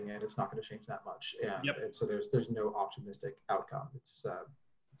you're getting and it's not going to change that much. And so there's no optimistic outcome. It's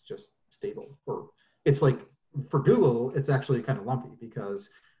just stable. Or it's like, for Google, it's actually kind of lumpy, because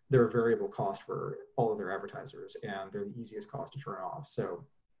they're a variable cost for all of their advertisers, and they're the easiest cost to turn off. So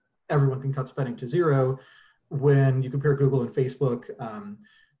everyone can cut spending to zero. When you compare Google and Facebook,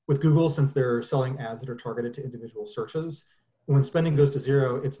 with Google, since they're selling ads that are targeted to individual searches, when spending goes to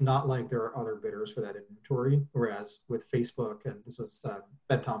zero, it's not like there are other bidders for that inventory. Whereas with Facebook, and this was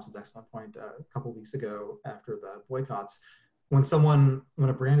Ben Thompson's excellent point a couple of weeks ago after the boycotts, when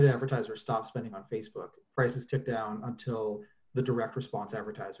a branded advertiser stops spending on Facebook, prices tick down until the direct response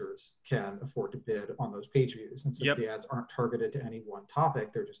advertisers can afford to bid on those page views. And since the ads aren't targeted to any one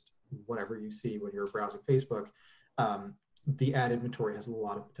topic, they're just whatever you see when you're browsing Facebook, the ad inventory has a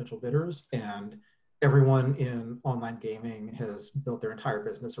lot of potential bidders. And everyone in online gaming has built their entire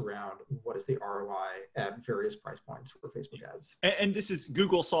business around what is the ROI at various price points for Facebook ads. And this is,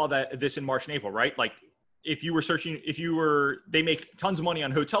 Google saw this in March and April, right? Like, if you were searching, they make tons of money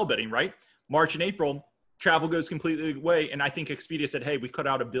on hotel bidding, right? March and April, travel goes completely away. And I think Expedia said, hey, we cut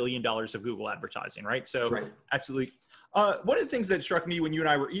out $1 billion of Google advertising, right? So absolutely. One of the things that struck me when you and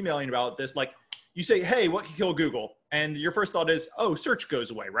I were emailing about this, like you say, hey, what can kill Google? And your first thought is, oh, search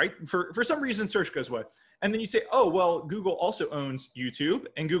goes away, right? For some reason, search goes away. And then you say, oh, well, Google also owns YouTube,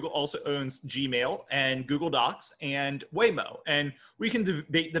 and Google also owns Gmail and Google Docs and Waymo. And we can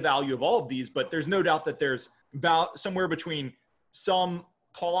debate the value of all of these, but there's no doubt that there's somewhere between some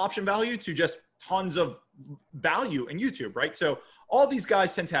call option value to just tons of value in YouTube, right? So all these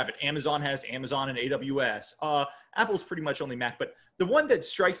guys tend to have it. Amazon has Amazon and AWS. Apple's pretty much only Mac, but the one that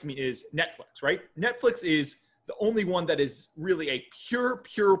strikes me is Netflix, right? Netflix is the only one that is really a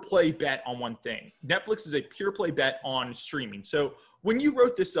pure play bet on one thing. Netflix is a pure play bet on streaming. So when you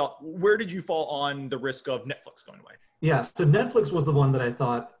wrote this up, where did you fall on the risk of Netflix going away? Yeah, so Netflix was the one that I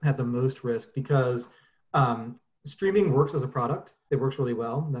thought had the most risk because streaming works as a product. It works really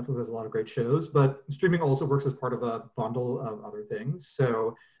well. Netflix has a lot of great shows, but streaming also works as part of a bundle of other things.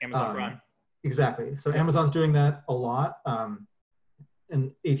 So Amazon Prime. Exactly. So Amazon's doing that a lot. And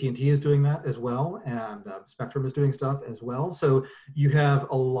AT&T is doing that as well, and Spectrum is doing stuff as well. So you have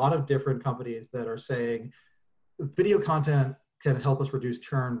a lot of different companies that are saying video content can help us reduce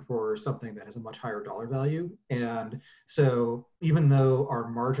churn for something that has a much higher dollar value. And so even though our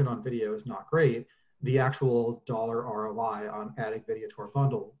margin on video is not great, the actual dollar ROI on adding video to our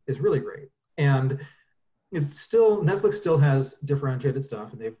bundle is really great. And Netflix still has differentiated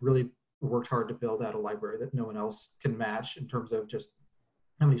stuff, and they've really worked hard to build out a library that no one else can match in terms of just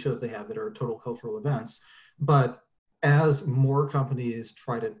how many shows they have that are total cultural events. But as more companies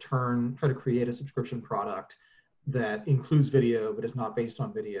try to create a subscription product that includes video but is not based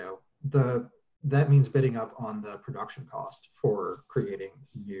on video, that means bidding up on the production cost for creating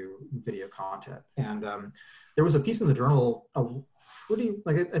new video content. And there was a piece in the Journal,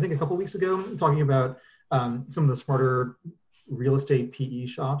 I think a couple weeks ago, talking about some of the smarter real estate PE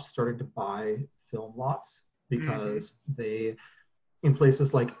shops starting to buy film lots because they, in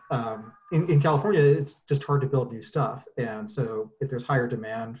places like in California, it's just hard to build new stuff. And so if there's higher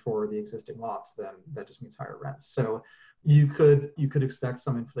demand for the existing lots, then that just means higher rents. So you could expect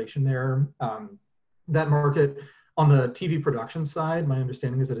some inflation there. That market on the TV production side, my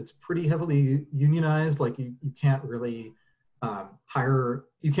understanding is that it's pretty heavily unionized. Like you can't really hire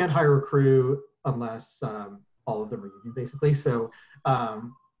a crew unless all of them are union, basically. So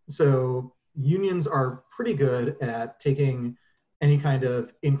unions are pretty good at taking any kind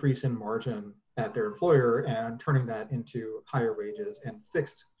of increase in margin at their employer and turning that into higher wages and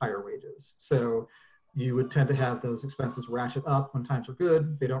fixed higher wages. So you would tend to have those expenses ratchet up when times are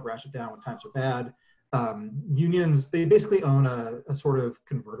good. They don't ratchet down when times are bad. Unions, they basically own a sort of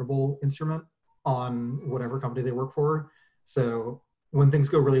convertible instrument on whatever company they work for. So when things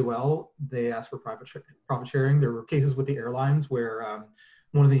go really well, they ask for profit sharing. There were cases with the airlines where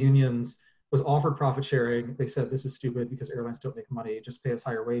one of the unions was offered profit sharing. They said, this is stupid because airlines don't make money, just pay us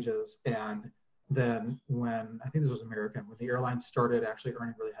higher wages. And then I think this was American, when the airlines started actually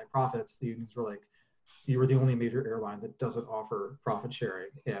earning really high profits, the unions were like, you were the only major airline that doesn't offer profit sharing.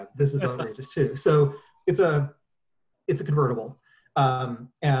 And this is outrageous too. So it's a convertible. And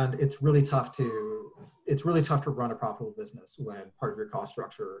it's really tough to run a profitable business when part of your cost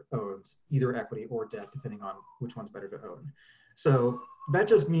structure owns either equity or debt, depending on which one's better to own. So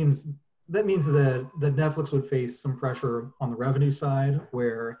that means that Netflix would face some pressure on the revenue side,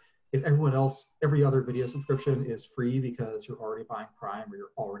 where if every other video subscription is free because you're already buying Prime or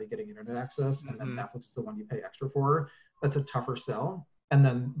you're already getting internet access, and then Netflix is the one you pay extra for, that's a tougher sell. And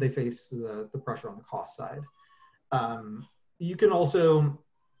then they face the pressure on the cost side. You can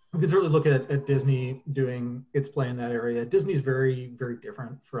certainly look at Disney doing its play in that area. Disney's very, very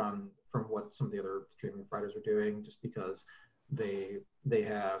different from what some of the other streaming providers are doing, just because they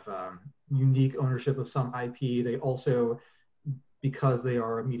have unique ownership of some IP. They also, because they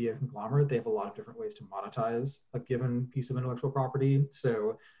are a media conglomerate, they have a lot of different ways to monetize a given piece of intellectual property.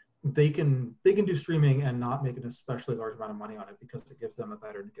 So they can do streaming and not make an especially large amount of money on it because it gives them a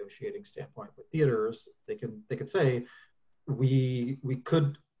better negotiating standpoint with theaters. They could say, we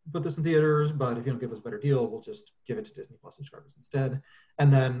could put this in theaters, but if you don't give us a better deal, we'll just give it to Disney Plus subscribers instead.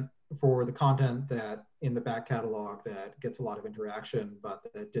 And then for the content that in the back catalog that gets a lot of interaction, but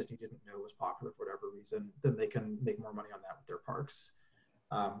that Disney didn't know was popular for whatever reason, then they can make more money on that with their parks.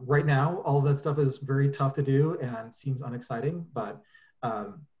 Right now, all of that stuff is very tough to do and seems unexciting, but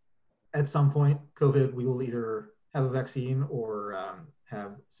at some point, COVID, we will either have a vaccine or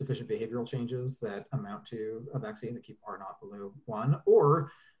have sufficient behavioral changes that amount to a vaccine to keep R0 below 1,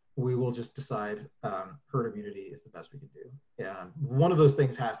 or we will just decide herd immunity is the best we can do. And one of those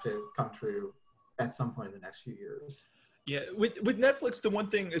things has to come true at some point in the next few years. Yeah, with Netflix, the one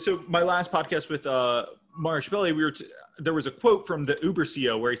thing. So my last podcast with Mario Shpeley, there was a quote from the Uber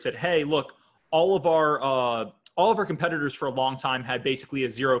CEO where he said, "Hey, look, all of our competitors for a long time had basically a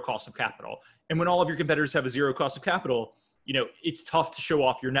zero cost of capital, and when all of your competitors have a zero cost of capital, it's tough to show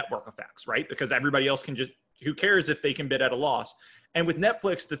off your network effects, right? Because everybody else can just, who cares if they can bid at a loss? And with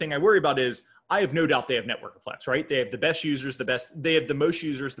Netflix, the thing I worry about is I have no doubt they have network effects, right? They have the best users, they have the most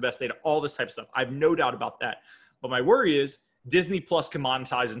users, the best data, all this type of stuff. I have no doubt about that. But my worry is Disney Plus can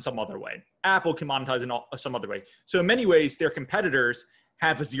monetize in some other way. Apple can monetize in some other way. So in many ways, their competitors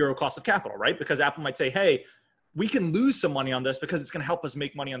have a zero cost of capital, right? Because Apple might say, hey, we can lose some money on this because it's going to help us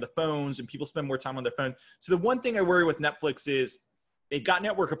make money on the phones and people spend more time on their phone. So the one thing I worry with Netflix is they've got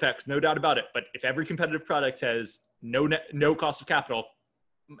network effects, no doubt about it. But if every competitive product has no cost of capital,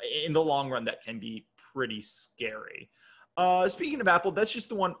 in the long run, that can be pretty scary. Speaking of Apple, that's just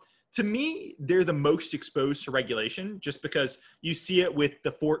the one. To me, they're the most exposed to regulation just because you see it with the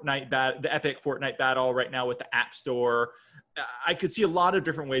Epic Fortnite battle right now with the App Store. I could see a lot of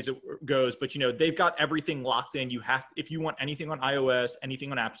different ways it goes, but they've got everything locked in. If you want anything on iOS,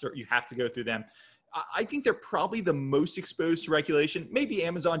 anything on App Store, you have to go through them. I think they're probably the most exposed to regulation. Maybe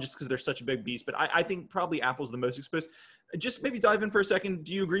Amazon just because they're such a big beast, but I think probably Apple's the most exposed. Just maybe dive in for a second.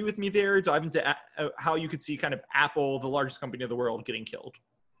 Do you agree with me there? Dive into how you could see kind of Apple, the largest company in the world, getting killed.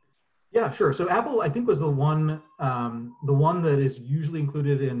 Yeah, sure. So Apple, I think, was the one that is usually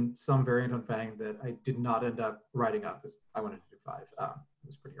included in some variant on FANG that I did not end up writing up because I wanted to do 5. It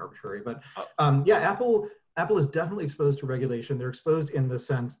was pretty arbitrary, but yeah, Apple is definitely exposed to regulation. They're exposed in the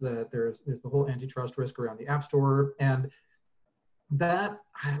sense that there's the whole antitrust risk around the App Store, and that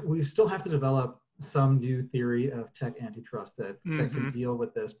we still have to develop some new theory of tech antitrust that can deal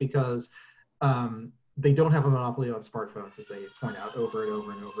with this because. They don't have a monopoly on smartphones, as they point out over and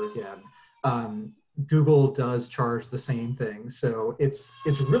over and over again. Google does charge the same thing. So it's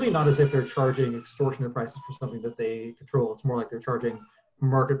really not as if they're charging extortionate prices for something that they control. It's more like they're charging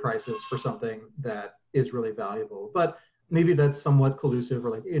market prices for something that is really valuable. But maybe that's somewhat collusive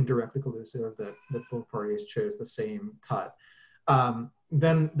or like indirectly collusive that both parties chose the same cut.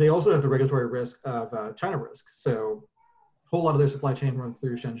 Then they also have the regulatory risk of China risk. So a whole lot of their supply chain runs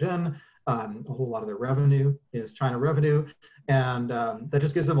through Shenzhen. A whole lot of their revenue is China revenue, and that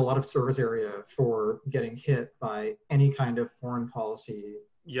just gives them a lot of service area for getting hit by any kind of foreign policy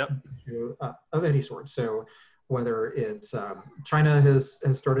of any sort. So whether it's China has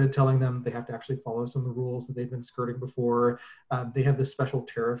started telling them they have to actually follow some of the rules that they've been skirting before. They have this special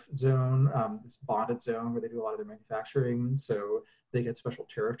tariff zone, this bonded zone where they do a lot of their manufacturing. So they get special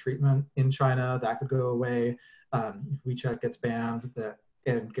tariff treatment in China. That could go away. WeChat gets banned.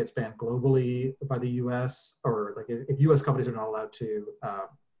 And gets banned globally by the U.S. or like if U.S. companies are not allowed to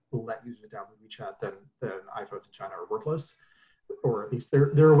let users download WeChat, then iPhones in China are worthless, or at least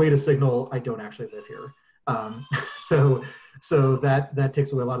they're a way to signal I don't actually live here. So that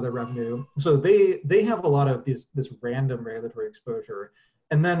takes away a lot of their revenue. So they have a lot of this random regulatory exposure,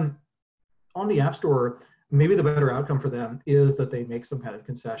 and then on the App Store. Maybe the better outcome for them is that they make some kind of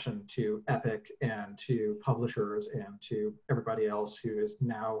concession to Epic and to publishers and to everybody else who is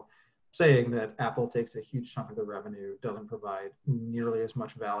now saying that Apple takes a huge chunk of the revenue, doesn't provide nearly as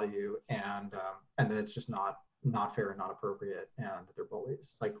much value, and that it's just not fair and not appropriate, and that they're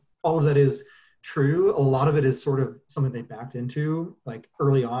bullies. Like all of that is true. A lot of it is sort of something they backed into. Like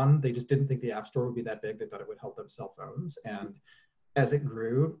early on, they just didn't think the App Store would be that big. They thought it would help them sell phones, and as it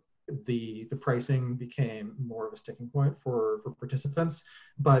grew, the pricing became more of a sticking point for participants,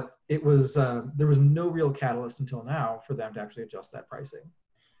 but it was there was no real catalyst until now for them to actually adjust that pricing.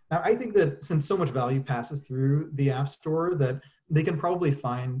 Now, I think that since so much value passes through the App Store, that they can probably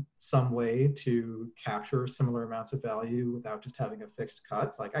find some way to capture similar amounts of value without just having a fixed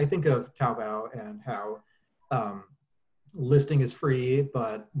cut. Like I think of Taobao and how listing is free,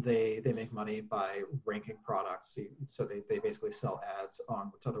 but they make money by ranking products. So they basically sell ads on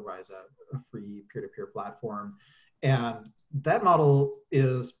what's otherwise a free peer-to-peer platform. And that model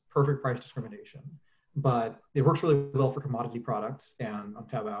is perfect price discrimination, but it works really well for commodity products. And on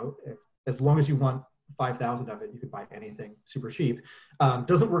Taobao, as long as you want 5,000 of it, you could buy anything super cheap.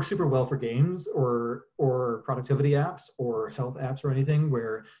 Doesn't work super well for games or productivity apps or health apps or anything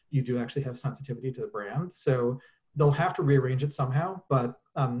where you do actually have sensitivity to the brand. So they'll have to rearrange it somehow, but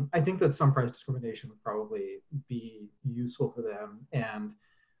I think that some price discrimination would probably be useful for them, and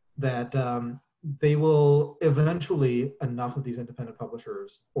that they will eventually, enough of these independent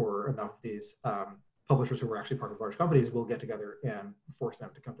publishers or enough of these publishers who are actually part of large companies will get together and force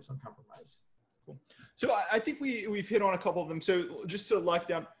them to come to some compromise. Cool. So I think we've hit on a couple of them. So just to life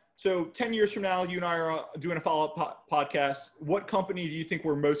down. So 10 years from now, you and I are doing a follow-up podcast. What company do you think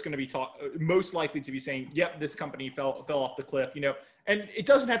we're most going to be most likely to be saying, yep, this company fell off the cliff, you know? And it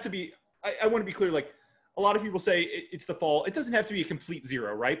doesn't have to be, I want to be clear, like a lot of people say it's the fall. It doesn't have to be a complete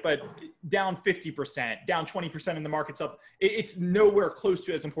zero, right? But down 50%, down 20% in the market's up. It's nowhere close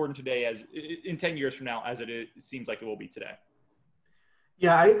to as important today as in 10 years from now as it seems like it will be today.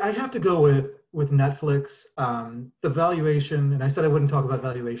 Yeah, I have to go with Netflix. The valuation, and I said I wouldn't talk about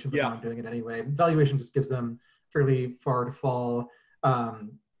valuation, but now I'm doing it anyway. Valuation just gives them fairly far to fall.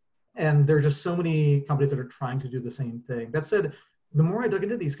 And there are just so many companies that are trying to do the same thing. That said, the more I dug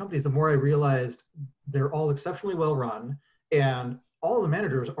into these companies, the more I realized they're all exceptionally well run, and all the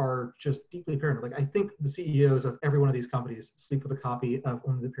managers are just deeply paranoid. Like, I think the CEOs of every one of these companies sleep with a copy of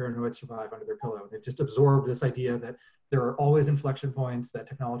Only the Paranoid Survive under their pillow. They've just absorbed this idea that there are always inflection points, that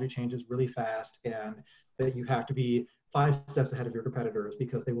technology changes really fast, and that you have to be 5 steps ahead of your competitors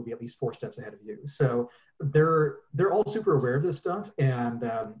because they will be at least 4 steps ahead of you. So they're all super aware of this stuff. And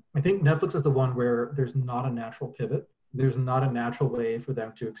I think Netflix is the one where there's not a natural pivot. There's not a natural way for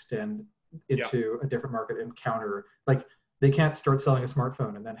them to extend into a different market and counter, like, they can't start selling a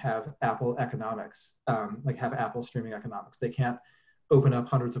smartphone and then have Apple economics, like have Apple streaming economics. They can't open up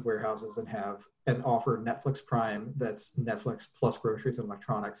hundreds of warehouses and offer Netflix Prime that's Netflix plus groceries and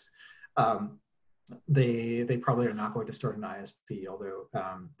electronics. They probably are not going to start an ISP, although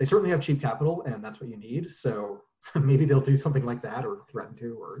they certainly have cheap capital, and that's what you need. So maybe they'll do something like that, or threaten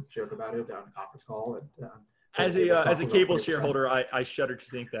to, or joke about it on a conference call. And, as a cable shareholder, I shudder to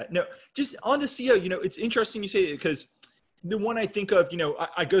think that. No, just on the CEO, you know, it's interesting you say it, because the one I think of, you know,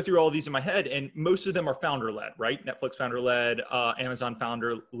 I go through all these in my head, and most of them are founder-led, right? Netflix founder-led, Amazon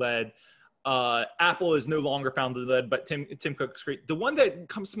founder-led. Apple is no longer founder-led, but Tim Cook's great. The one that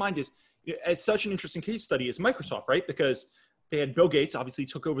comes to mind is, as such an interesting case study, is Microsoft, right? Because they had Bill Gates, obviously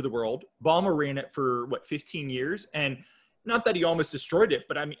took over the world. Obama ran it for 15 years, and not that he almost destroyed it,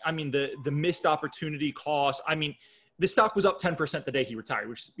 but I mean the missed opportunity cost. I mean, the stock was up 10% the day he retired,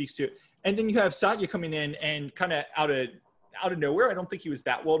 which speaks to it. And then you have Satya coming in and kind of out of nowhere. I don't think he was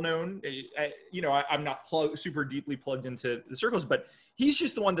that well known. I'm not super deeply plugged into the circles, but he's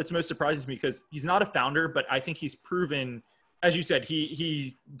just the one that's most surprises me, because he's not a founder, but I think he's proven, as you said,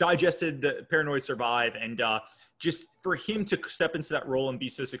 he digested the Paranoid Survive, and just for him to step into that role and be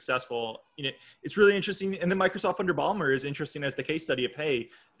so successful, you know, it's really interesting. And then Microsoft under Ballmer is interesting as the case study of, hey,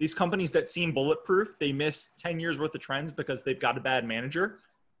 these companies that seem bulletproof, they miss 10 years worth of trends because they've got a bad manager.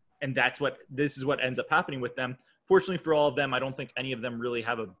 And this is what ends up happening with them. Fortunately for all of them, I don't think any of them really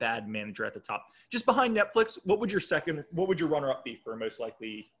have a bad manager at the top. Just behind Netflix, what would your runner-up be for most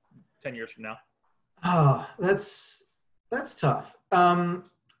likely 10 years from now? Oh, that's tough. I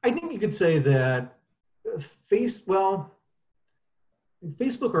think you could say that Facebook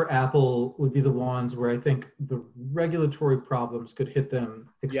or Apple would be the ones where I think the regulatory problems could hit them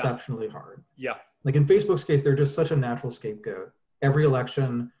exceptionally hard. Yeah. Like in Facebook's case, they're just such a natural scapegoat. Every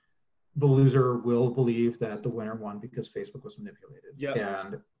election, the loser will believe that the winner won because Facebook was manipulated. Yeah.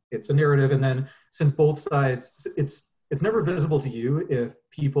 And it's a narrative. And then since both sides, it's never visible to you if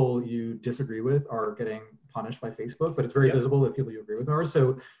people you disagree with are getting punished by Facebook, but it's very visible if people you agree with are.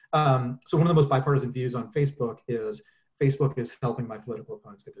 So one of the most bipartisan views on Facebook is helping my political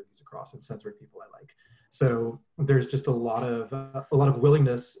opponents get their views across and censoring people I like. So there's just a lot of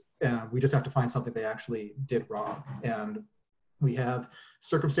willingness, and we just have to find something they actually did wrong. And we have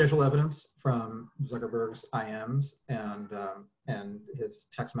circumstantial evidence from Zuckerberg's IMs and his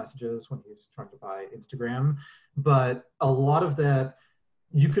text messages when he's trying to buy Instagram. But a lot of that,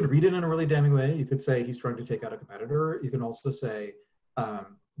 you could read it in a really damning way. You could say he's trying to take out a competitor. You can also say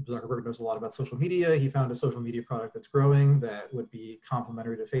Zuckerberg knows a lot about social media. He found a social media product that's growing that would be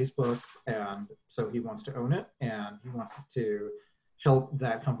complementary to Facebook, and so he wants to own it, and he wants to help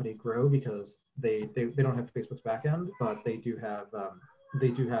that company grow because they don't have Facebook's backend, but they do have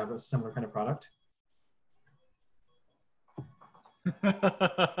a similar kind of product.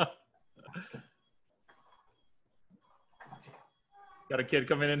 Got a kid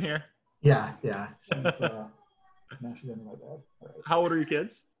coming in here? Yeah. She's, now she's in my bed. Right. How old are your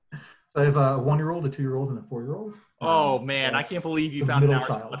kids? So I have a 1-year-old, a 2-year-old, and a 4-year-old. Oh man, I can't believe you found an hour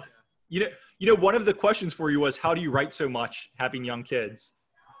child. You know, one of the questions for you was, how do you write so much having young kids?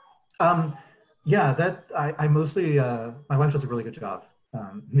 Yeah, that I mostly, my wife does a really good job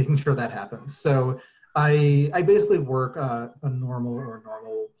making sure that happens. So I basically work a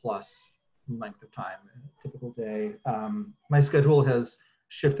normal plus length of time in a typical day. My schedule has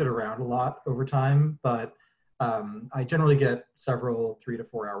shifted around a lot over time, but I generally get several 3 to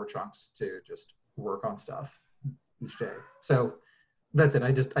 4 hour chunks to just work on stuff each day. So that's it.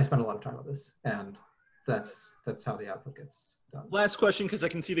 I spent a lot of time on this, and that's how the output gets done. Last question, because I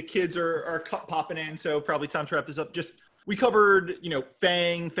can see the kids are popping in, so probably time to wrap this up. Just, we covered,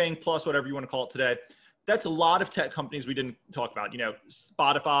 FANG Plus, whatever you want to call it today. That's a lot of tech companies we didn't talk about.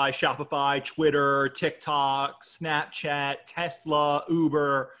 Spotify, Shopify, Twitter, TikTok, Snapchat, Tesla,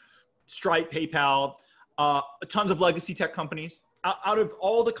 Uber, Stripe, PayPal, tons of legacy tech companies. Out of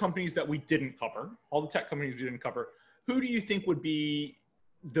all the companies that we didn't cover, all the tech companies we didn't cover, who do you think would be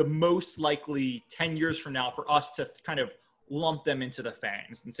the most likely 10 years from now for us to kind of lump them into the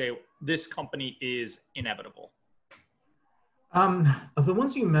FANGs and say, this company is inevitable? Of the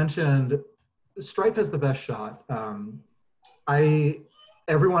ones you mentioned, Stripe has the best shot.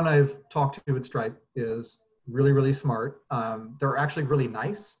 Everyone I've talked to at Stripe is really, really smart. They're actually really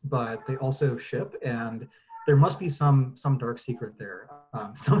nice, but they also ship, and there must be some dark secret there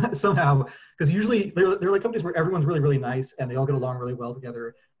somehow, because usually they're like companies where everyone's really, really nice and they all get along really well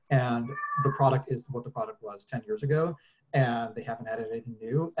together, and the product is what the product was 10 years ago, and they haven't added anything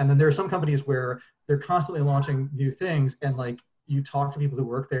new. And then there are some companies where they're constantly launching new things, and like you talk to people who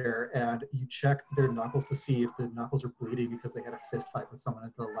work there and you check their knuckles to see if the knuckles are bleeding because they had a fist fight with someone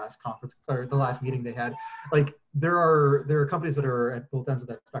at the last conference or the last meeting they had. Like there are companies that are at both ends of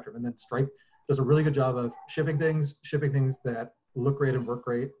that spectrum, and then Stripe does a really good job of shipping things that look great and work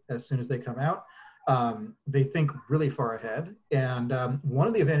great as soon as they come out. They think really far ahead. And one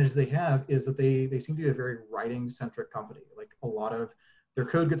of the advantages they have is that they seem to be a very writing-centric company. Like a lot of their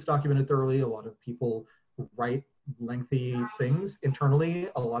code gets documented thoroughly. A lot of people write lengthy things internally.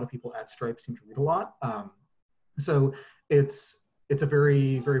 A lot of people at Stripe seem to read a lot. So it's a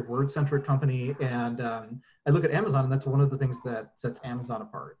very, very word-centric company. And I look at Amazon, and that's one of the things that sets Amazon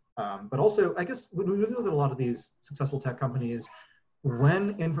apart. But also, I guess when we look at a lot of these successful tech companies,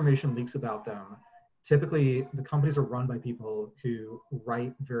 when information leaks about them, typically the companies are run by people who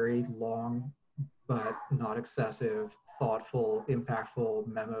write very long, but not excessive, thoughtful, impactful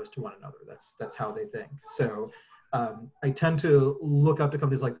memos to one another. That's how they think. So I tend to look up to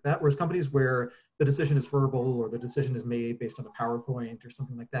companies like that, whereas companies where the decision is verbal or the decision is made based on a PowerPoint or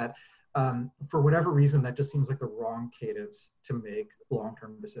something like that, for whatever reason, that just seems like the wrong cadence to make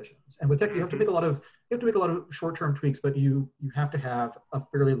long-term decisions. And with tech, you have to make a lot of short-term tweaks, but you have to have a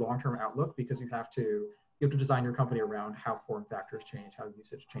fairly long-term outlook, because you have to design your company around how form factors change, how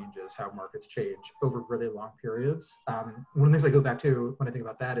usage changes, how markets change over really long periods. One of the things I go back to when I think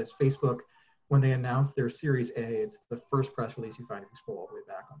about that is Facebook. When they announced their Series A, it's the first press release you find if you scroll all the way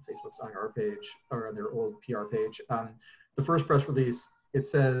back on Facebook's IR page or on their old PR page. The first press release, it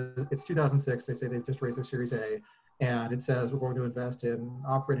says it's 2006. They say they've just raised their Series A, and it says we're going to invest in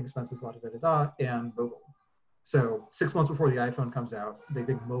operating expenses, and mobile. So 6 months before the iPhone comes out, they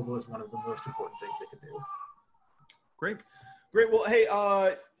think mobile is one of the most important things they can do. Great. Well, hey,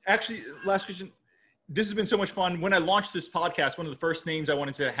 actually, last question. This has been so much fun. When I launched this podcast, one of the first names I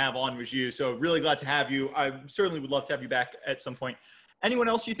wanted to have on was you. So really glad to have you. I certainly would love to have you back at some point. Anyone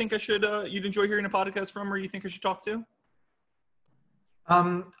else you think you'd enjoy hearing a podcast from, or you think I should talk to?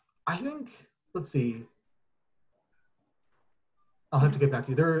 I think, let's see. I'll have to get back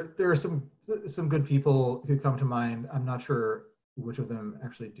to you. There are some good people who come to mind. I'm not sure which of them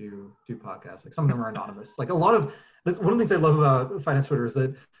actually do podcasts. Like some of them are anonymous. Like one of the things I love about finance Twitter is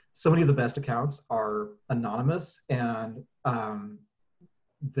that so many of the best accounts are anonymous, and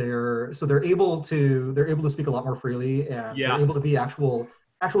they're able to speak a lot more freely, and they're able to be actual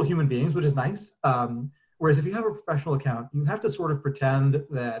human beings, which is nice. Whereas if you have a professional account, you have to sort of pretend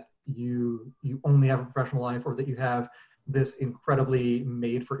that you only have a professional life, or that you have this incredibly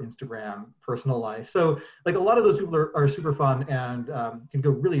made for Instagram personal life. So like a lot of those people are super fun and can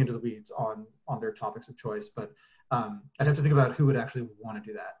go really into the weeds on their topics of choice. But I'd have to think about who would actually want to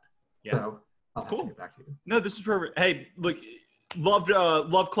do that. Yeah. So I'll have to get back to you. No, this is perfect. Hey, look, loved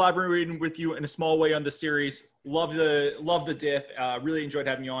collaborating with you in a small way on the series. Love the Diff. Really enjoyed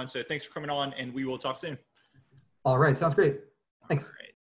having you on. So thanks for coming on, and we will talk soon. All right. Sounds great. Thanks. All right.